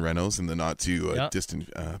kitchen renos in the not too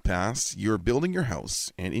distant past. You're building your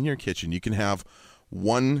house, and in your kitchen, you can have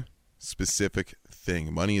one specific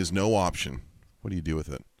thing. Money is no option. What do you do with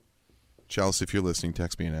it? Chelsea, if you're listening,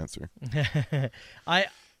 text me an answer.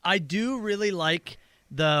 I do really like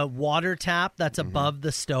the water tap that's above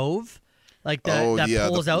the stove, like that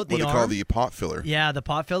pulls out the arm. What they call the pot filler. Yeah, the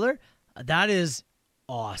pot filler. That is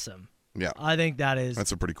awesome. Yeah, I think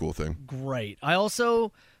that's a pretty cool thing. Great. I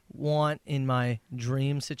also want in my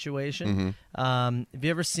dream situation. Have you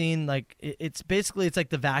ever seen it's like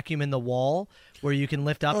the vacuum in the wall where you can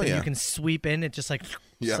lift up and you can sweep in? It just sucks.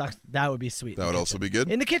 That would be sweet. That would also be good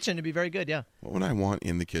in the kitchen. It'd be very good. Yeah. What would I want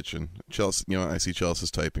in the kitchen? Chelsea, I see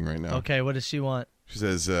Chelsea's typing right now. Okay, what does she want? She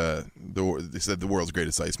says they said the world's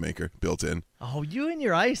greatest ice maker built in. Oh, you and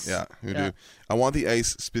your ice. Yeah, we do. I want the ice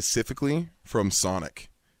specifically from Sonic.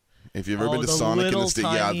 If you've ever been to Sonic in the state,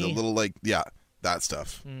 the little that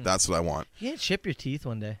stuff. That's what I want. You can't chip your teeth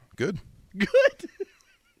one day. Good. Good.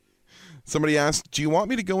 Somebody asked, "Do you want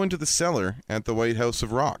me to go into the cellar at the White House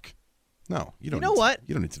of Rock?" No, you don't. You know what?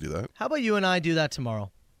 You don't need to do that. How about you and I do that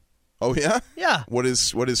tomorrow? Oh yeah? Yeah. What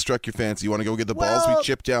is struck your fancy? You want to go get the balls we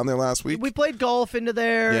chipped down there last week? We played golf into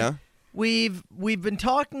there. Yeah. We've been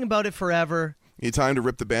talking about it forever. Need time to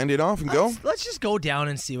rip the Band-Aid off and go? Let's just go down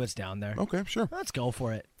and see what's down there. Okay, sure. Let's go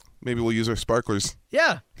for it. Maybe we'll use our sparklers.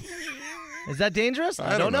 Yeah. Is that dangerous?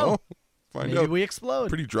 I don't know. Maybe we explode.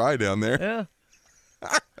 Pretty dry down there. Yeah.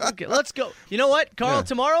 Okay, let's go. You know what, Carl? Yeah.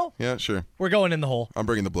 Tomorrow, Yeah, sure. we're going in the hole. I'm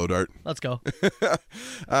bringing the blow dart. Let's go.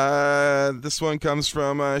 This one comes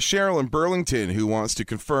from Cheryl in Burlington, who wants to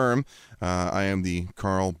confirm I am the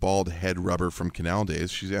Carl Bald Head Rubber from Canal Days.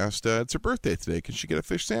 She's asked, it's her birthday today. Can she get a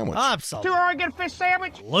fish sandwich? Absolutely. Do I get a fish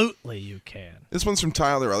sandwich? Absolutely, you can. This one's from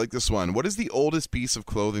Tyler. I like this one. What is the oldest piece of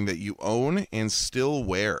clothing that you own and still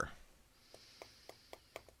wear?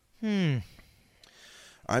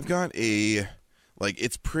 I've got a...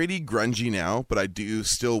 it's pretty grungy now, but I do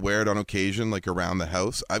still wear it on occasion, around the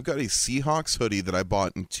house. I've got a Seahawks hoodie that I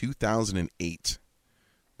bought in 2008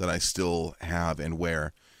 that I still have and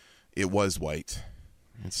wear. It was white.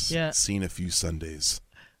 It's seen a few Sundays.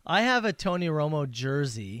 I have a Tony Romo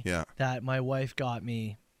jersey Yeah. that my wife got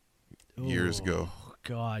me Years ago. Oh,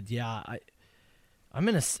 God, yeah. I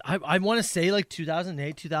want to say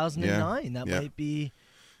 2008, 2009. That might be...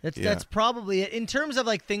 That's probably it. In terms of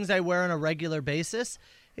things I wear on a regular basis,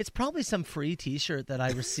 it's probably some free T-shirt that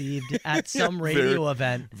I received at some radio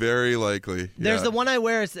event. Very likely. There's the one I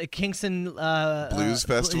wear. It's the Kingston Blues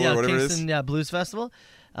Festival or whatever Kingston, it is. Blues Festival,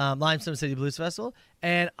 Limestone City Blues Festival,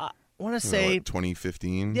 and I want to say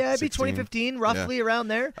 2015. Yeah, it'd be 16? 2015, roughly around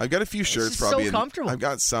there. I've got a few shirts. It's Probably so comfortable. I've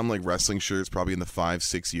got some wrestling shirts, probably in the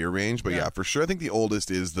 5-6 year range. But yeah, for sure, I think the oldest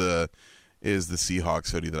is the Seahawks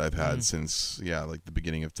hoodie that I've had since the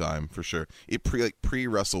beginning of time, for sure. It pre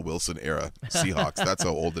Russell Wilson era Seahawks. That's how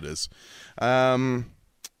old it is.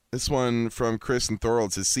 This one from Chris and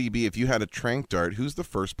Thorold says, CB, if you had a trank dart, who's the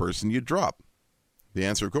first person you'd drop? The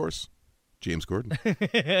answer, of course, James Gordon.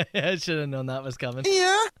 I should have known that was coming.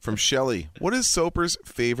 Yeah. From Shelley, what is Soper's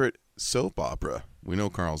favorite soap opera? We know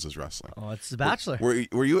Carl's is wrrestling. Oh, it's The Bachelor.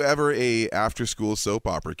 Were you ever a after school soap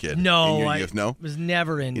opera kid? No, in your I youth? No? was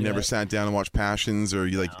never into it. You never sat down and watched Passions, or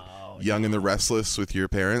you Young and the Restless with your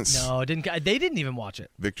parents? No, they didn't even watch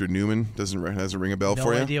it. Victor Newman doesn't ring a bell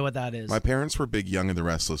for you? No idea what that is. My parents were big Young and the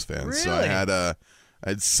Restless fans, so Really? I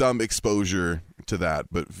had some exposure to that,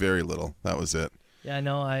 but very little. That was it. Yeah,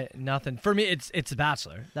 no, nothing. For me, it's The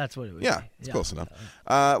Bachelor. That's what it would be. It's close enough.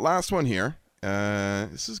 Last one here.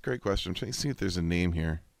 This is a great question. I'm trying to see if there's a name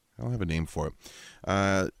here. I don't have a name for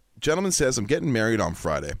it. Gentleman says, I'm getting married on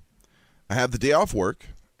Friday. I have the day off work,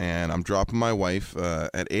 and I'm dropping my wife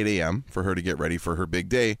at 8 a.m. for her to get ready for her big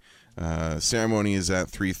day. Ceremony is at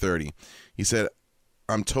 3:30. He said,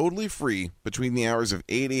 I'm totally free between the hours of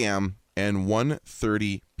 8 a.m. and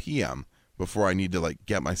 1:30 p.m. before I need to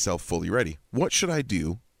get myself fully ready. What should I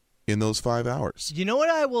do in those 5 hours? You know what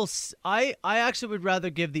I will... I actually would rather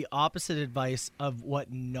give the opposite advice of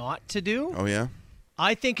what not to do. Oh, yeah?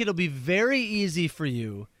 I think it'll be very easy for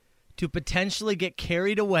you to potentially get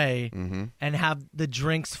carried away and have the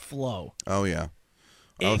drinks flow. Oh, yeah.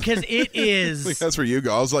 Because it is... That's where you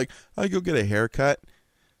go. I was like, I go get a haircut.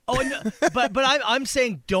 Oh, no, but I'm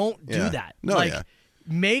saying don't do that. No,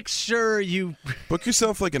 make sure you... Book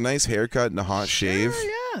yourself a nice haircut and a hot shave.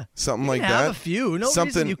 Yeah. Something you like can that. Have a few. No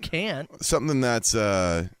reason you can't. Something that's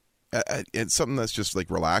it's something that's just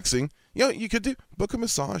relaxing. You could book a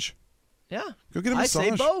massage. Yeah. Go get a massage. I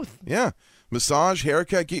say both. Yeah. Massage,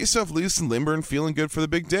 haircut, get yourself loose and limber and feeling good for the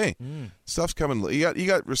big day. Stuff's coming. You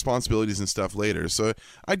got responsibilities and stuff later. So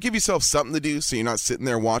I'd give yourself something to do so you're not sitting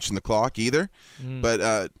there watching the clock either.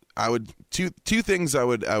 But I would two things I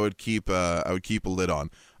would keep a lid on.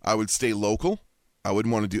 I would stay local. I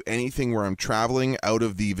wouldn't want to do anything where I'm traveling out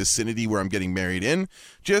of the vicinity where I'm getting married in,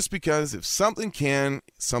 just because if something can,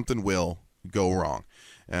 something will go wrong.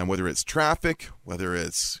 And whether it's traffic, whether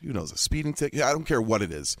it's, a speeding ticket, I don't care what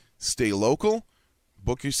it is. Stay local,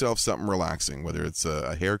 book yourself something relaxing, whether it's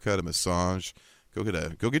a haircut, a massage, go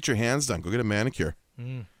get your hands done, go get a manicure,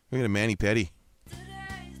 go get a mani-pedi.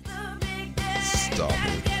 Stop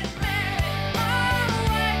it.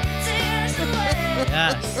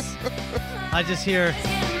 Yes. I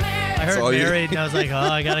heard married and I was like, oh,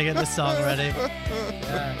 I got to get this song ready.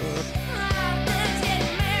 Yes.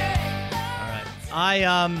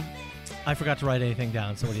 I forgot to write anything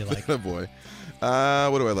down, so what do you like? Oh boy.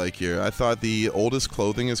 What do I like here? I thought the oldest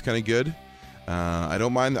clothing is kind of good. I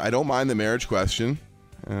don't mind the marriage question.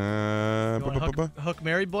 Hook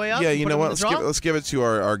married boy up? Yeah, you know what? Let's give it to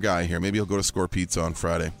our guy here. Maybe he'll go to Score Pizza on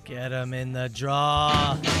Friday. Get him in the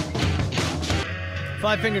draw.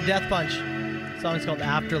 Five Finger Death Punch. The song's called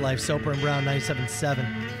Afterlife. Soper and Brown 97.7.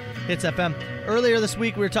 Hits FM. Earlier this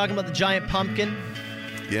week, we were talking about the giant pumpkin.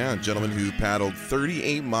 Yeah, a gentleman who paddled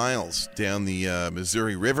 38 miles down the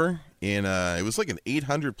Missouri River in it was like an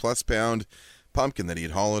 800-plus pound pumpkin that he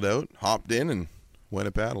had hollowed out, hopped in, and went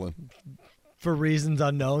a paddling. For reasons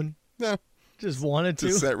unknown? No. Just wanted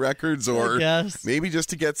to set records, or maybe just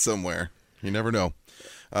to get somewhere. You never know.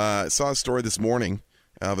 I saw a story this morning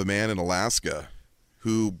of a man in Alaska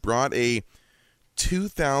who brought a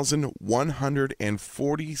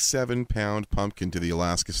 2,147-pound pumpkin to the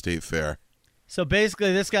Alaska State Fair. So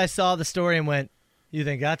basically, this guy saw the story and went, "You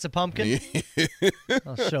think that's a pumpkin?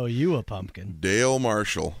 I'll show you a pumpkin." Dale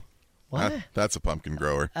Marshall. What? That's a pumpkin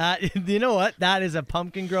grower. You know what? That is a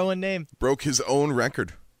pumpkin growing name. Broke his own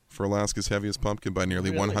record for Alaska's heaviest pumpkin by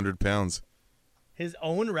nearly 100 pounds. His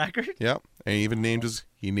own record? Yep. And he even named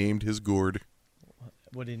his gourd.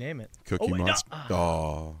 What did he name it? Cookie Monster.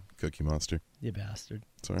 Oh, Cookie Monster. You bastard.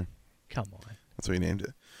 Sorry. Come on. That's what he named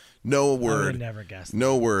it. No word. I would never guess.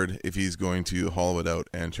 No word if he's going to hollow it out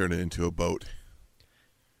and turn it into a boat.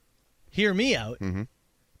 Hear me out. Mm-hmm.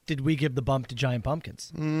 Did we give the bump to giant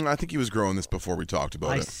pumpkins? I think he was growing this before we talked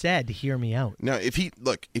about it. I said, hear me out. Now, if he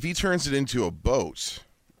turns it into a boat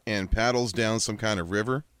and paddles down some kind of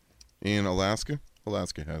river in Alaska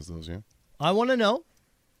has those, yeah. I want to know,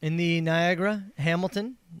 in the Niagara,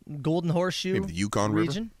 Hamilton, Golden Horseshoe maybe the Yukon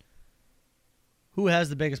region, River? Who has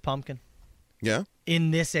the biggest pumpkin? Yeah?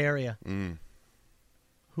 In this area. Mm.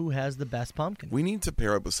 Who has the best pumpkin? We need to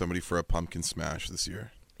pair up with somebody for a pumpkin smash this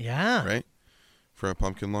year. Yeah. Right? For a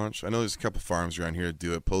pumpkin launch. I know there's a couple farms around here that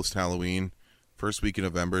do it post-Halloween. First week in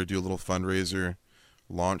November, do a little fundraiser,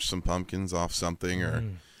 launch some pumpkins off something. Or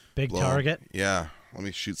big target. Yeah. Let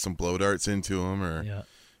me shoot some blow darts into them or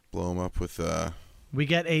blow them up with... We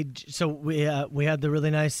get we had the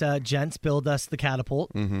really nice gents build us the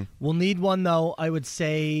catapult. Mm-hmm. We'll need one though. I would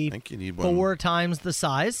say I think you need one. 4 times the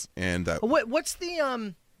size. And what's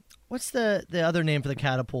the other name for the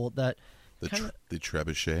catapult that? The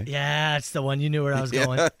trebuchet. Yeah, it's the one. You knew where I was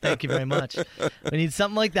going. Thank you very much. We need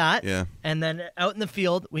something like that. Yeah. And then out in the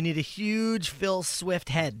field, we need a huge Phil Swift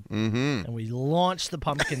head. Mm-hmm. And we launch the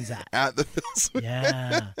pumpkins at the Phil Swift.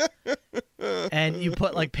 Yeah. And you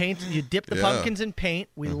put paint. You dip the pumpkins in paint.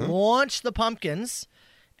 We launch the pumpkins,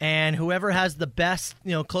 and whoever has the best,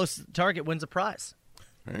 closest to the target wins a prize.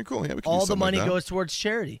 Very cool. Yeah, we can all do the something money like that. goes towards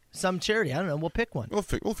charity. Some charity. I don't know. We'll pick one. We'll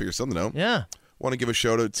figure something out. Yeah. Want to give a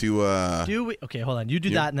shout out to do we? Okay, hold on. You do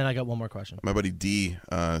that, and then I got one more question. My buddy D,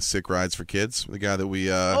 Sick Rides for Kids, the guy that we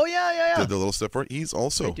did the little stuff for. He's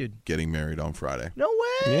also getting married on Friday. No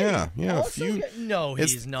way. Yeah. Also no,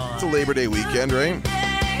 he's not. It's a Labor Day weekend, right?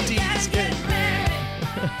 D's getting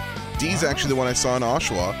married. D's actually the one I saw in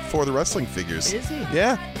Oshawa for the wrestling figures. Is he?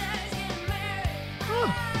 Yeah.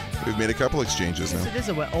 Huh. We've made a couple exchanges now. It is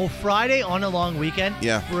Friday on a long weekend.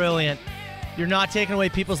 Yeah. Brilliant. You're not taking away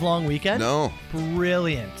people's long weekend? No.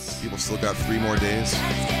 Brilliant. People still got 3 more days.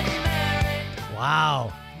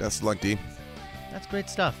 Wow. Best of luck, D. That's great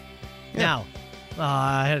stuff. Yeah. Now,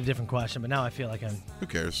 I had a different question, but now I feel like I'm... Who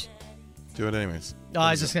cares? Do it anyways.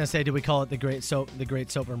 I was just going to say, did we call it the Great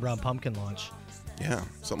Soper and Brown Pumpkin Launch? Yeah,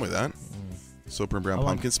 something like that. Soper and Brown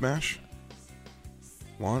Pumpkin Smash?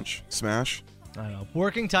 Launch? Smash? I don't know.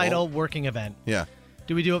 Working title, working event. Yeah.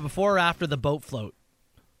 Do we do it before or after the boat float?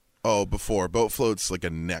 Oh, before. Boat float's like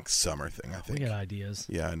a next summer thing, I think. We got ideas.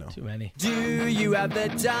 Yeah, I know. Too many. Do you have the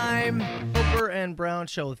time? Soper and Brown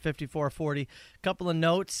Show with 5440. Couple of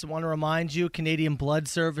notes. Want to remind you, Canadian Blood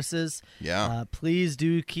Services. Yeah. Please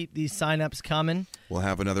do keep these sign-ups coming. We'll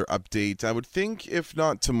have another update, I would think, if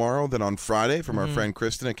not tomorrow, then on Friday from our friend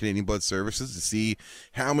Kristen at Canadian Blood Services to see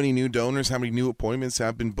how many new donors, how many new appointments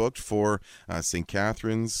have been booked for St.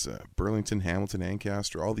 Catharines, Burlington, Hamilton,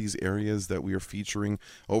 Ancaster, all these areas that we are featuring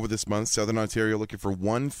over this month. Southern Ontario looking for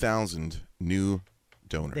 1,000 new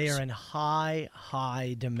donors. They are in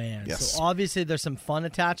high demand. Yes. So obviously there's some fun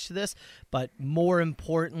attached to this, but more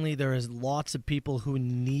importantly, there is lots of people who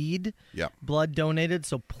need blood donated.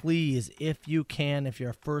 So please, if you can, if you're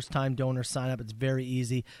a first-time donor, sign up. It's very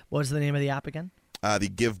easy. What's the name of the app again? The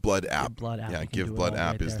Give Blood app. Give Blood app. Yeah, Give Blood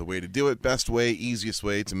app is the way to do it. Best way, easiest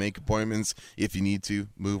way to make appointments. If you need to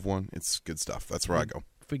move one, it's good stuff. That's where I go.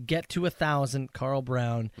 If we get to 1,000, Carl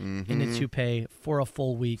Brown in a toupee for a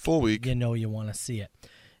full week. You know you want to see it.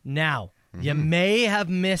 Now, you may have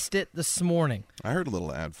missed it this morning. I heard a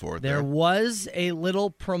little ad for it. There was a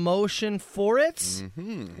little promotion for it.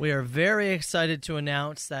 We are very excited to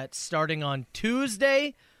announce that starting on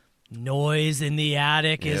Tuesday, Noise in the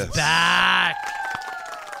Attic is back.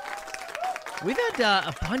 We've had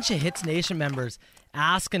a bunch of Hits Nation members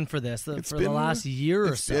asking for this for the last year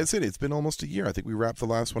or so. It's been almost a year. I think we wrapped the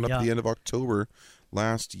last one up at the end of October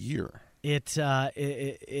last year. It's a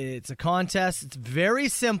contest. It's very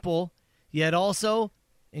simple, yet also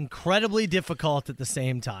incredibly difficult at the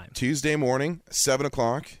same time. Tuesday morning, 7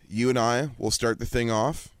 o'clock, you and I will start the thing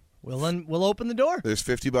off. We'll open the door. There's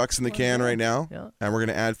 $50 in the can right now, and we're going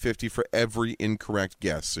to add 50 for every incorrect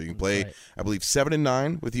guess. So you can play, I believe, 7 and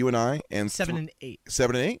 9 with you and I, and 7 and 8.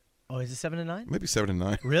 7 and 8. Oh, is it 7 and 9? Maybe 7 and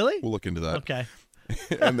 9. Really? We'll look into that. Okay.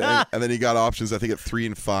 and then you got options, I think, at 3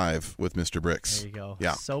 and 5 with Mr. Bricks. There you go.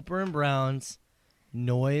 Yeah. Soper and Brown's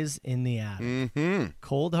Noise in the Attic. Mm-hmm.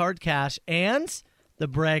 Cold Hard Cash and the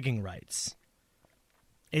bragging rights.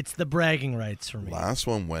 It's the bragging rights for me. Last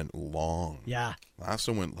one went long. Yeah. Last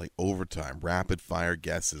one went like overtime. Rapid fire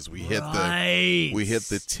guesses. We hit Right.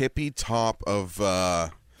 the tippy top of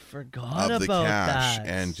Forgot of the about cash that.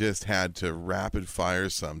 and just had to rapid fire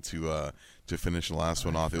some to finish the last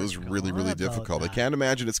one off. It was really, really about difficult. I that. can't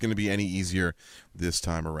imagine it's going to be any easier this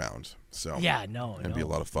time around. So Yeah, no. it'd be a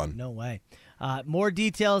lot of fun. No way. More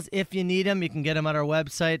details, if you need them, you can get them at our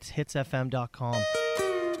website, hitsfm.com.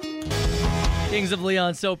 Kings of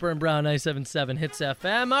Leon, Soper and Brown, 97.7 Hits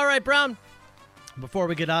FM. All right, Brown, before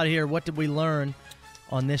we get out of here, what did we learn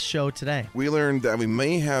on this show today? We learned that we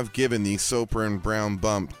may have given the Soper and Brown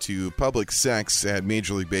bump to public sex at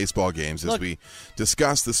Major League Baseball games. As we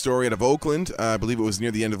discussed the story out of Oakland, I believe it was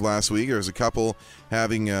near the end of last week. There was a couple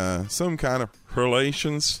having some kind of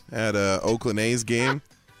relations at a Oakland A's game.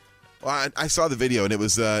 Well, I saw the video, and it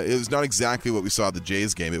was not exactly what we saw at the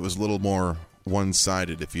Jays game. It was a little more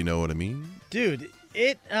one-sided, if you know what I mean. Dude,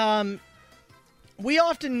 we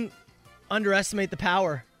often underestimate the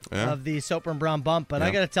power of the Soper and Brown bump, but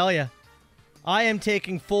I got to tell you, I am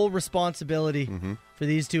taking full responsibility for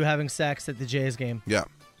these two having sex at the Jays game. Yeah,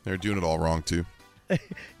 they're doing it all wrong too.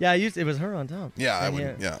 Yeah, it was her on top. Yeah, I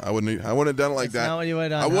wouldn't have done it like that. Not what you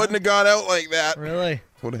would have I done, wouldn't have got out like that. Really?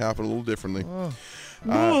 Would have happened a little differently.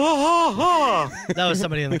 That was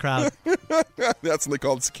somebody in the crowd. That's when they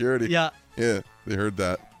called security. Yeah. Yeah, they heard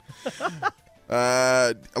that.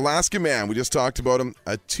 Alaska Man, we just talked about him.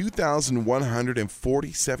 A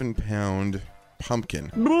 2,147-pound pumpkin.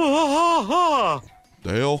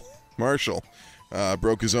 Dale Marshall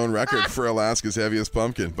broke his own record for Alaska's heaviest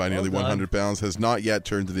pumpkin by nearly 100 pounds. Has not yet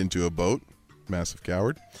turned it into a boat. Massive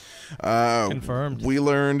coward. Confirmed. We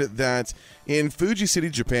learned that in Fuji City,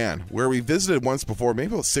 Japan, where we visited once before,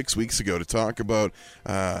 maybe about 6 weeks ago, to talk about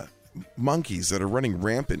monkeys that are running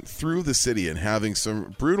rampant through the city and having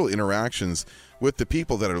some brutal interactions with the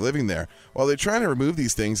people that are living there. While they're trying to remove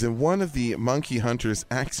these things, and one of the monkey hunters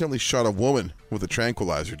accidentally shot a woman with a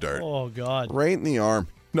tranquilizer dart. Oh, God. Right in the arm.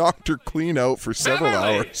 Knocked her clean out for several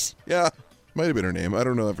hours. Yeah. Might have been her name. I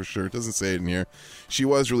don't know that for sure. It doesn't say it in here. She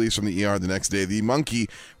was released from the ER the next day. The monkey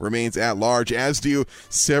remains at large, as do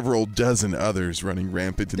several dozen others running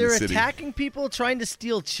rampant in the city. They're attacking people, trying to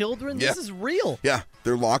steal children? Yeah. This is real. Yeah.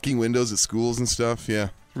 They're locking windows at schools and stuff. Yeah.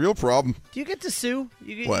 Real problem. Do you get to sue?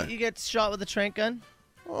 What? You get shot with a tranq gun?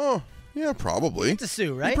 Oh, yeah, probably. You get to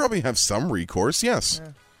sue, right? You probably have some recourse, yes.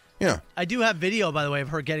 Yeah. I do have video, by the way, of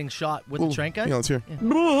her getting shot with a tranq gun. Yeah, let's hear. Yeah.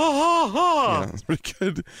 Yeah, that's pretty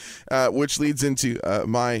good. Which leads into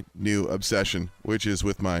my new obsession, which is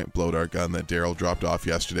with my blow dart gun that Daryl dropped off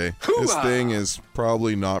yesterday. This thing is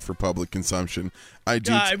probably not for public consumption.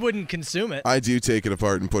 I wouldn't consume it. I do take it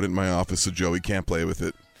apart and put it in my office so Joey can't play with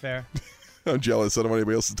it. Fair. I'm jealous. I don't want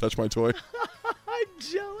anybody else to touch my toy. I'm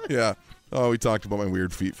jealous. Yeah. Oh, we talked about my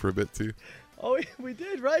weird feet for a bit, too. Oh, we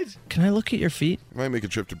did, right? Can I look at your feet? I might make a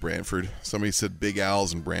trip to Brantford. Somebody said Big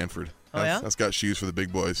Al's in Brantford. That's got shoes for the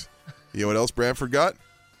big boys. You know what else Brantford got?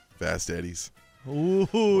 Fast Eddies. Ooh,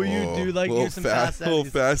 you do like you some Fast Eddies.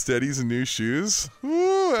 Little Fast Eddies and new shoes.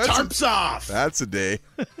 Ooh, Tarps off! That's a day.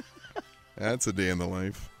 That's a day in the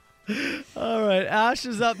life. All right, Ash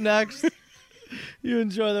is up next. You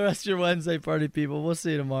enjoy the rest of your Wednesday, party people. We'll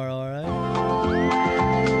see you tomorrow, all right?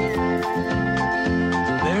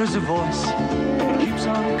 There's a voice that keeps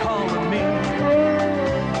on calling me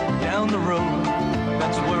down the road.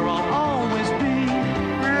 That's where I'll always be.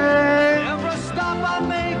 Every stop I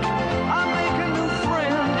make a new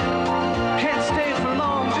friend. Can't stay for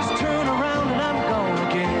long, just turn around and I'm gone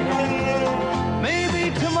again.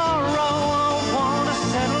 Maybe tomorrow I'll wanna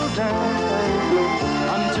settle down.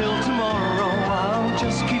 Until tomorrow I'll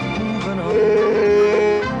just keep moving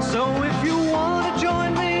on. So if you wanna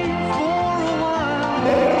join me for a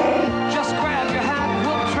while, just grab your hat,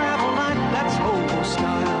 we'll travel like that's old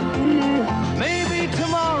style. Maybe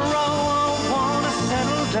tomorrow I'll wanna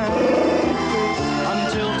settle down.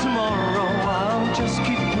 Until tomorrow I'll just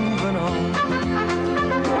keep moving on.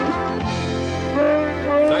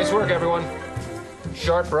 Nice work, everyone.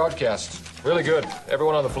 Sharp broadcast. Really good.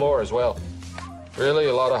 Everyone on the floor as well. Really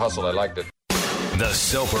a lot of hustle. I liked it. The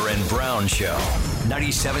Soper and Brown Show.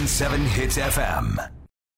 97.7 Hits FM.